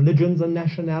Rome the religions and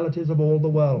nationalities of all the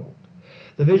world.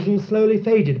 The vision slowly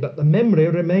faded, but the memory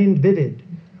remained vivid.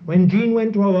 When Jean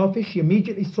went to her office, she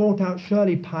immediately sought out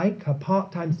Shirley Pike, her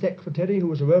part-time secretary, who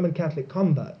was a Roman Catholic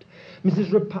convert.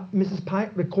 Mrs.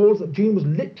 Pike recalls that Jean was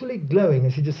literally glowing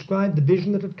as she described the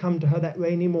vision that had come to her that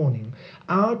rainy morning.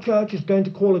 Our church is going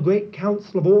to call a great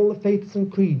council of all the faiths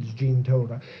and creeds, Jean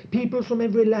told her. Peoples from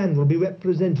every land will be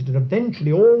represented, and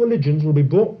eventually all religions will be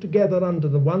brought together under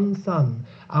the one sun.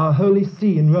 Our Holy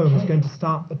See in Rome is going to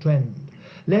start the trend.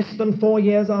 Less than 4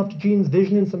 years after Jean's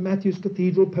vision in St. Matthew's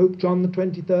Cathedral, Pope John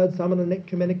XXIII summoned an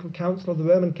ecumenical council of the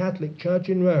Roman Catholic Church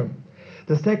in Rome.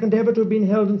 The second ever to have been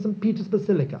held in St. Peter's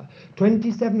Basilica.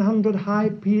 2,700 high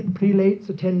prelates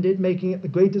attended, making it the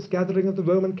greatest gathering of the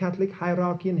Roman Catholic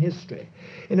hierarchy in history.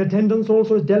 In attendance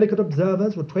also as delegate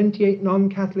observers were 28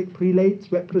 non-Catholic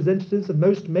prelates, representatives of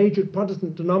most major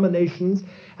Protestant denominations,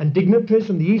 and dignitaries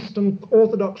from the Eastern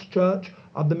Orthodox Church,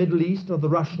 of the Middle East, and of the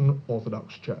Russian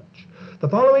Orthodox Church. The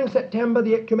following September,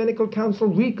 the Ecumenical Council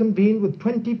reconvened with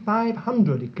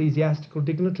 2,500 ecclesiastical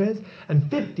dignitaries and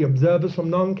 50 observers from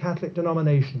non-Catholic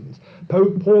denominations.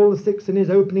 Pope Paul VI, in his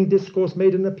opening discourse,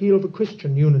 made an appeal for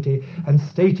Christian unity and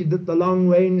stated that the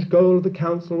long-range goal of the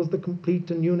Council was the complete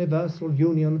and universal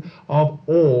union of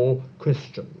all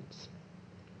Christians.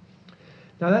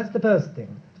 Now that's the first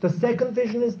thing. The second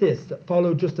vision is this, that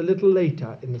followed just a little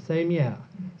later in the same year.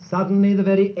 Suddenly the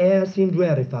very air seemed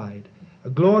rarefied.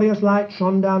 A glorious light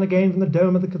shone down again from the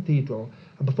dome of the cathedral,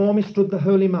 and before me stood the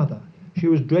Holy Mother. She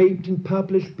was draped in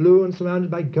purplish blue and surrounded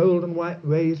by gold and white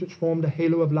rays which formed a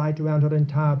halo of light around her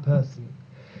entire person.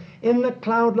 In the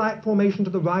cloud-like formation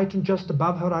to the right and just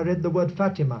above her I read the word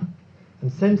Fatima,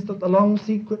 and sensed that the long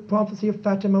secret prophecy of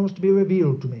Fatima was to be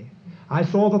revealed to me. I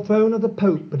saw the throne of the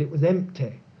Pope, but it was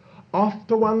empty. Off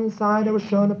to one side I was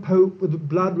shown a Pope with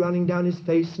blood running down his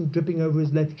face and dripping over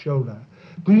his left shoulder.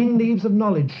 Green leaves of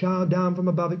knowledge showered down from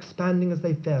above, expanding as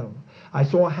they fell. I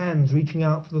saw hands reaching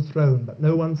out for the throne, but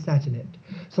no one sat in it.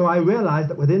 So I realized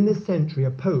that within this century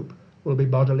a Pope will be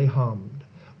bodily harmed.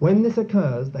 When this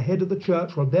occurs, the head of the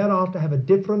church will thereafter have a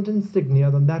different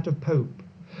insignia than that of Pope.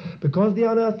 Because the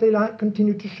unearthly light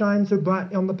continued to shine so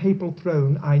brightly on the papal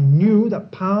throne, I knew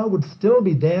that power would still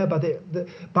be there, but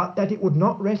that it would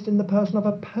not rest in the person of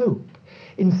a pope.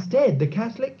 Instead, the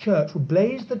Catholic Church would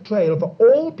blaze the trail for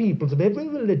all peoples of every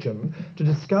religion to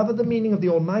discover the meaning of the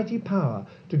almighty power,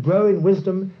 to grow in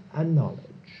wisdom and knowledge.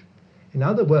 In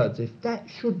other words, if that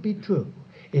should be true,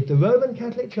 if the Roman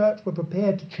Catholic Church were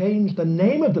prepared to change the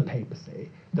name of the papacy,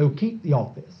 though keep the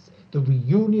office, the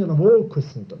reunion of all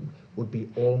Christendom would be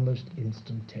almost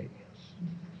instantaneous.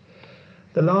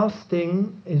 The last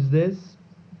thing is this.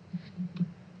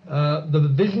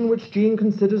 The vision which Jean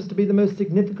considers to be the most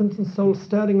significant and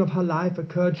soul-stirring of her life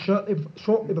occurred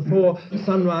shortly before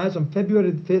sunrise on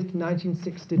February the 5th,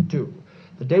 1962.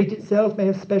 The date itself may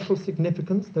have special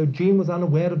significance, though Jean was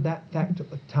unaware of that fact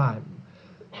at the time.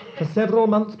 For several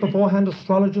months beforehand,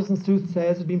 astrologers and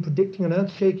soothsayers had been predicting an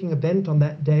earth-shaking event on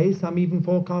that day. Some even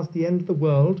forecast the end of the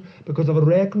world because of a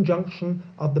rare conjunction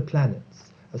of the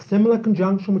planets. A similar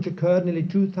conjunction which occurred nearly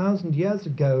 2,000 years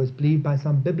ago is believed by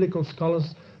some biblical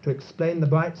scholars to explain the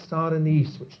bright star in the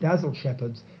east which dazzled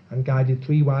shepherds and guided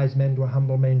 3 wise men to a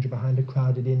humble manger behind a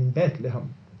crowded inn in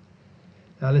Bethlehem.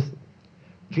 Now listen.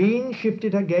 Jean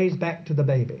shifted her gaze back to the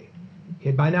baby. He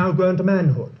had by now grown to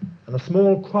manhood, and a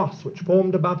small cross which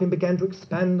formed above him began to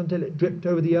expand until it dripped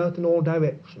over the earth in all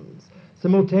directions.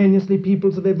 Simultaneously,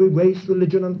 peoples of every race,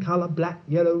 religion, and colour, black,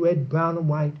 yellow, red, brown, and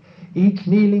white, each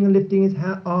kneeling and lifting his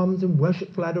arms in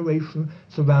worshipful adoration,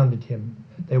 surrounded him.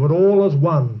 They were all as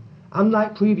one.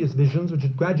 Unlike previous visions, which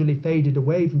had gradually faded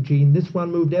away from Jean, this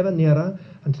one moved ever nearer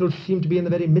until she seemed to be in the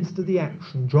very midst of the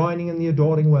action, joining in the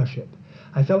adoring worship.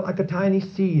 I felt like a tiny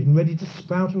seed and ready to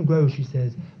sprout and grow, she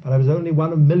says, but I was only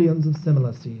one of millions of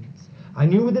similar seeds. I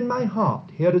knew within my heart,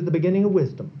 here is the beginning of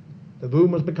wisdom. The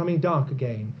room was becoming dark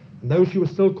again, and though she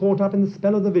was still caught up in the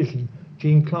spell of the vision,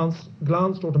 Jean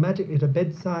glanced automatically at her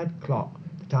bedside clock.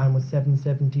 The time was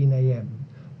 7:17 a.m.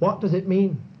 What does it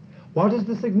mean? What is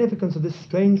the significance of this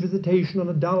strange visitation on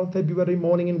a dull February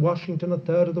morning in Washington, a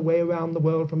third of the way around the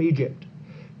world from Egypt?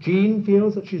 Jean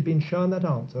feels that she's been shown that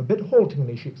answer. A bit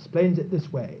haltingly, she explains it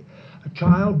this way. A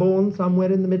child born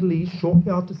somewhere in the Middle East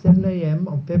shortly after 7 a.m.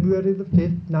 on February the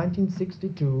 5th,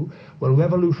 1962, will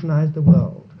revolutionize the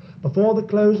world. Before the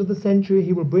close of the century,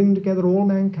 he will bring together all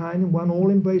mankind in one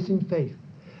all-embracing faith.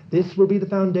 This will be the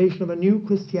foundation of a new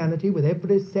Christianity, with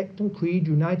every sect and creed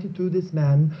united through this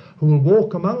man, who will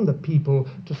walk among the people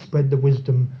to spread the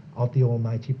wisdom of the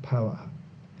almighty power.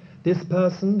 This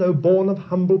person, though born of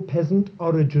humble peasant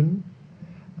origin,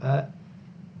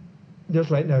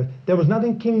 there was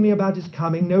nothing kingly about his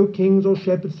coming, no kings or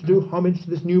shepherds to do homage to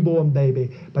this newborn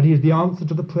baby, but he is the answer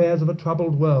to the prayers of a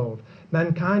troubled world.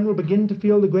 Mankind will begin to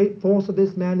feel the great force of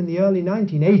this man in the early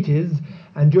 1980s,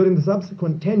 and during the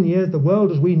subsequent 10 years, the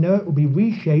world as we know it will be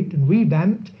reshaped and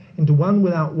revamped into one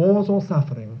without wars or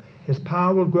suffering. His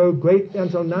power will grow greatly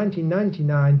until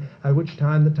 1999, at which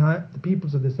time the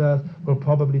peoples of this earth will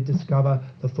probably discover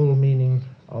the full meaning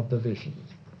of the visions.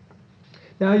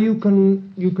 Now you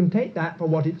can take that for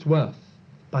what it's worth,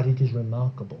 but it is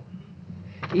remarkable.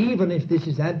 Even if this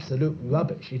is absolute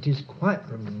rubbish, it is quite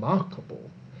remarkable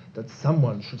that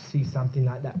someone should see something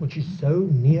like that, which is so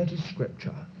near to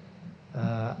Scripture,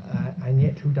 and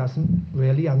yet who doesn't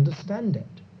really understand it.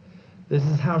 This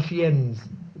is how she ends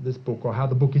this book, or how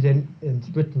the book is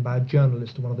written by a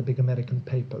journalist of one of the big American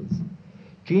papers.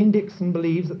 Jean Dixon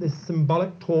believes that this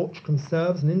symbolic torch can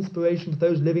serve as an inspiration to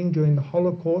those living during the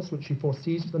Holocaust, which she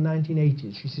foresees for the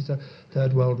 1980s. She sees a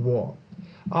Third World War.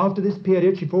 After this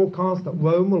period, she forecasts that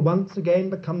Rome will once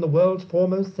again become the world's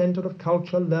foremost centre of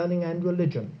culture, learning and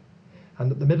religion,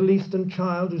 and that the Middle Eastern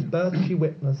child whose birth she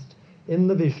witnessed in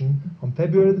the vision on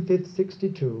February the 5th,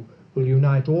 62, will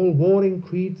unite all warring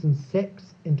creeds and sects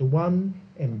into one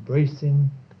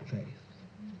embracing faith.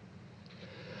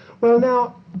 Well,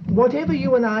 now, whatever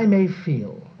you and I may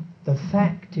feel, the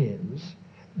fact is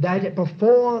that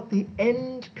before the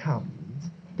end comes,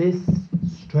 this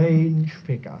strange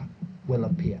figure will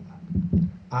appear.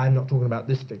 I'm not talking about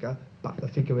this figure, but the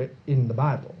figure in the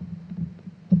Bible.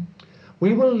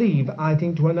 We will leave, I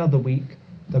think, to another week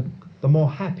the more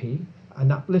happy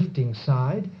and uplifting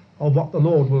side of what the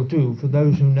Lord will do for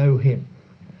those who know him.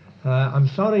 I'm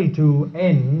sorry to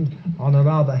end on a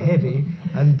rather heavy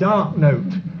and dark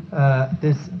note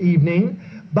this evening,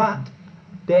 but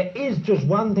there is just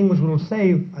one thing which we'll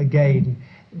say again,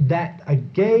 that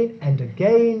again and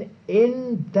again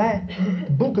in that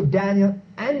book of Daniel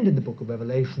and in the book of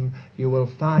Revelation you will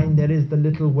find there is the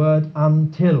little word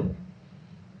until.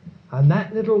 And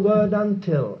that little word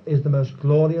until is the most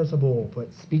glorious of all, for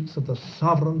it speaks of the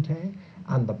sovereignty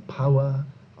and the power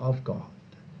of God.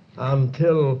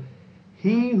 Until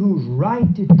he whose right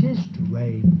it is to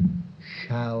reign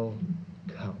shall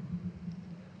come.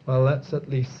 Well, that's at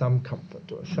least some comfort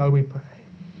to us. Shall we pray?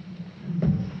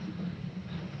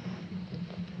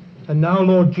 And now,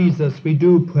 Lord Jesus, we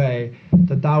do pray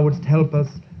that thou wouldst help us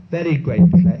very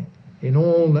greatly in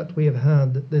all that we have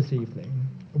heard this evening.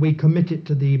 We commit it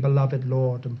to thee, beloved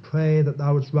Lord, and pray that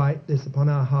thou wouldst write this upon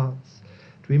our hearts,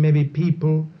 that we may be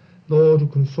people, Lord, who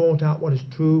can sort out what is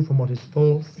true from what is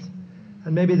false,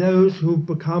 and maybe those who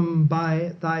become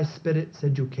by thy Spirit's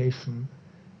education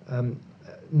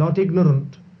not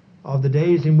ignorant of the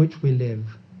days in which we live,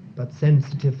 but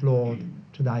sensitive, Lord,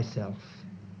 to thyself.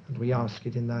 And we ask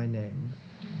it in thy name.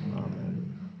 Amen.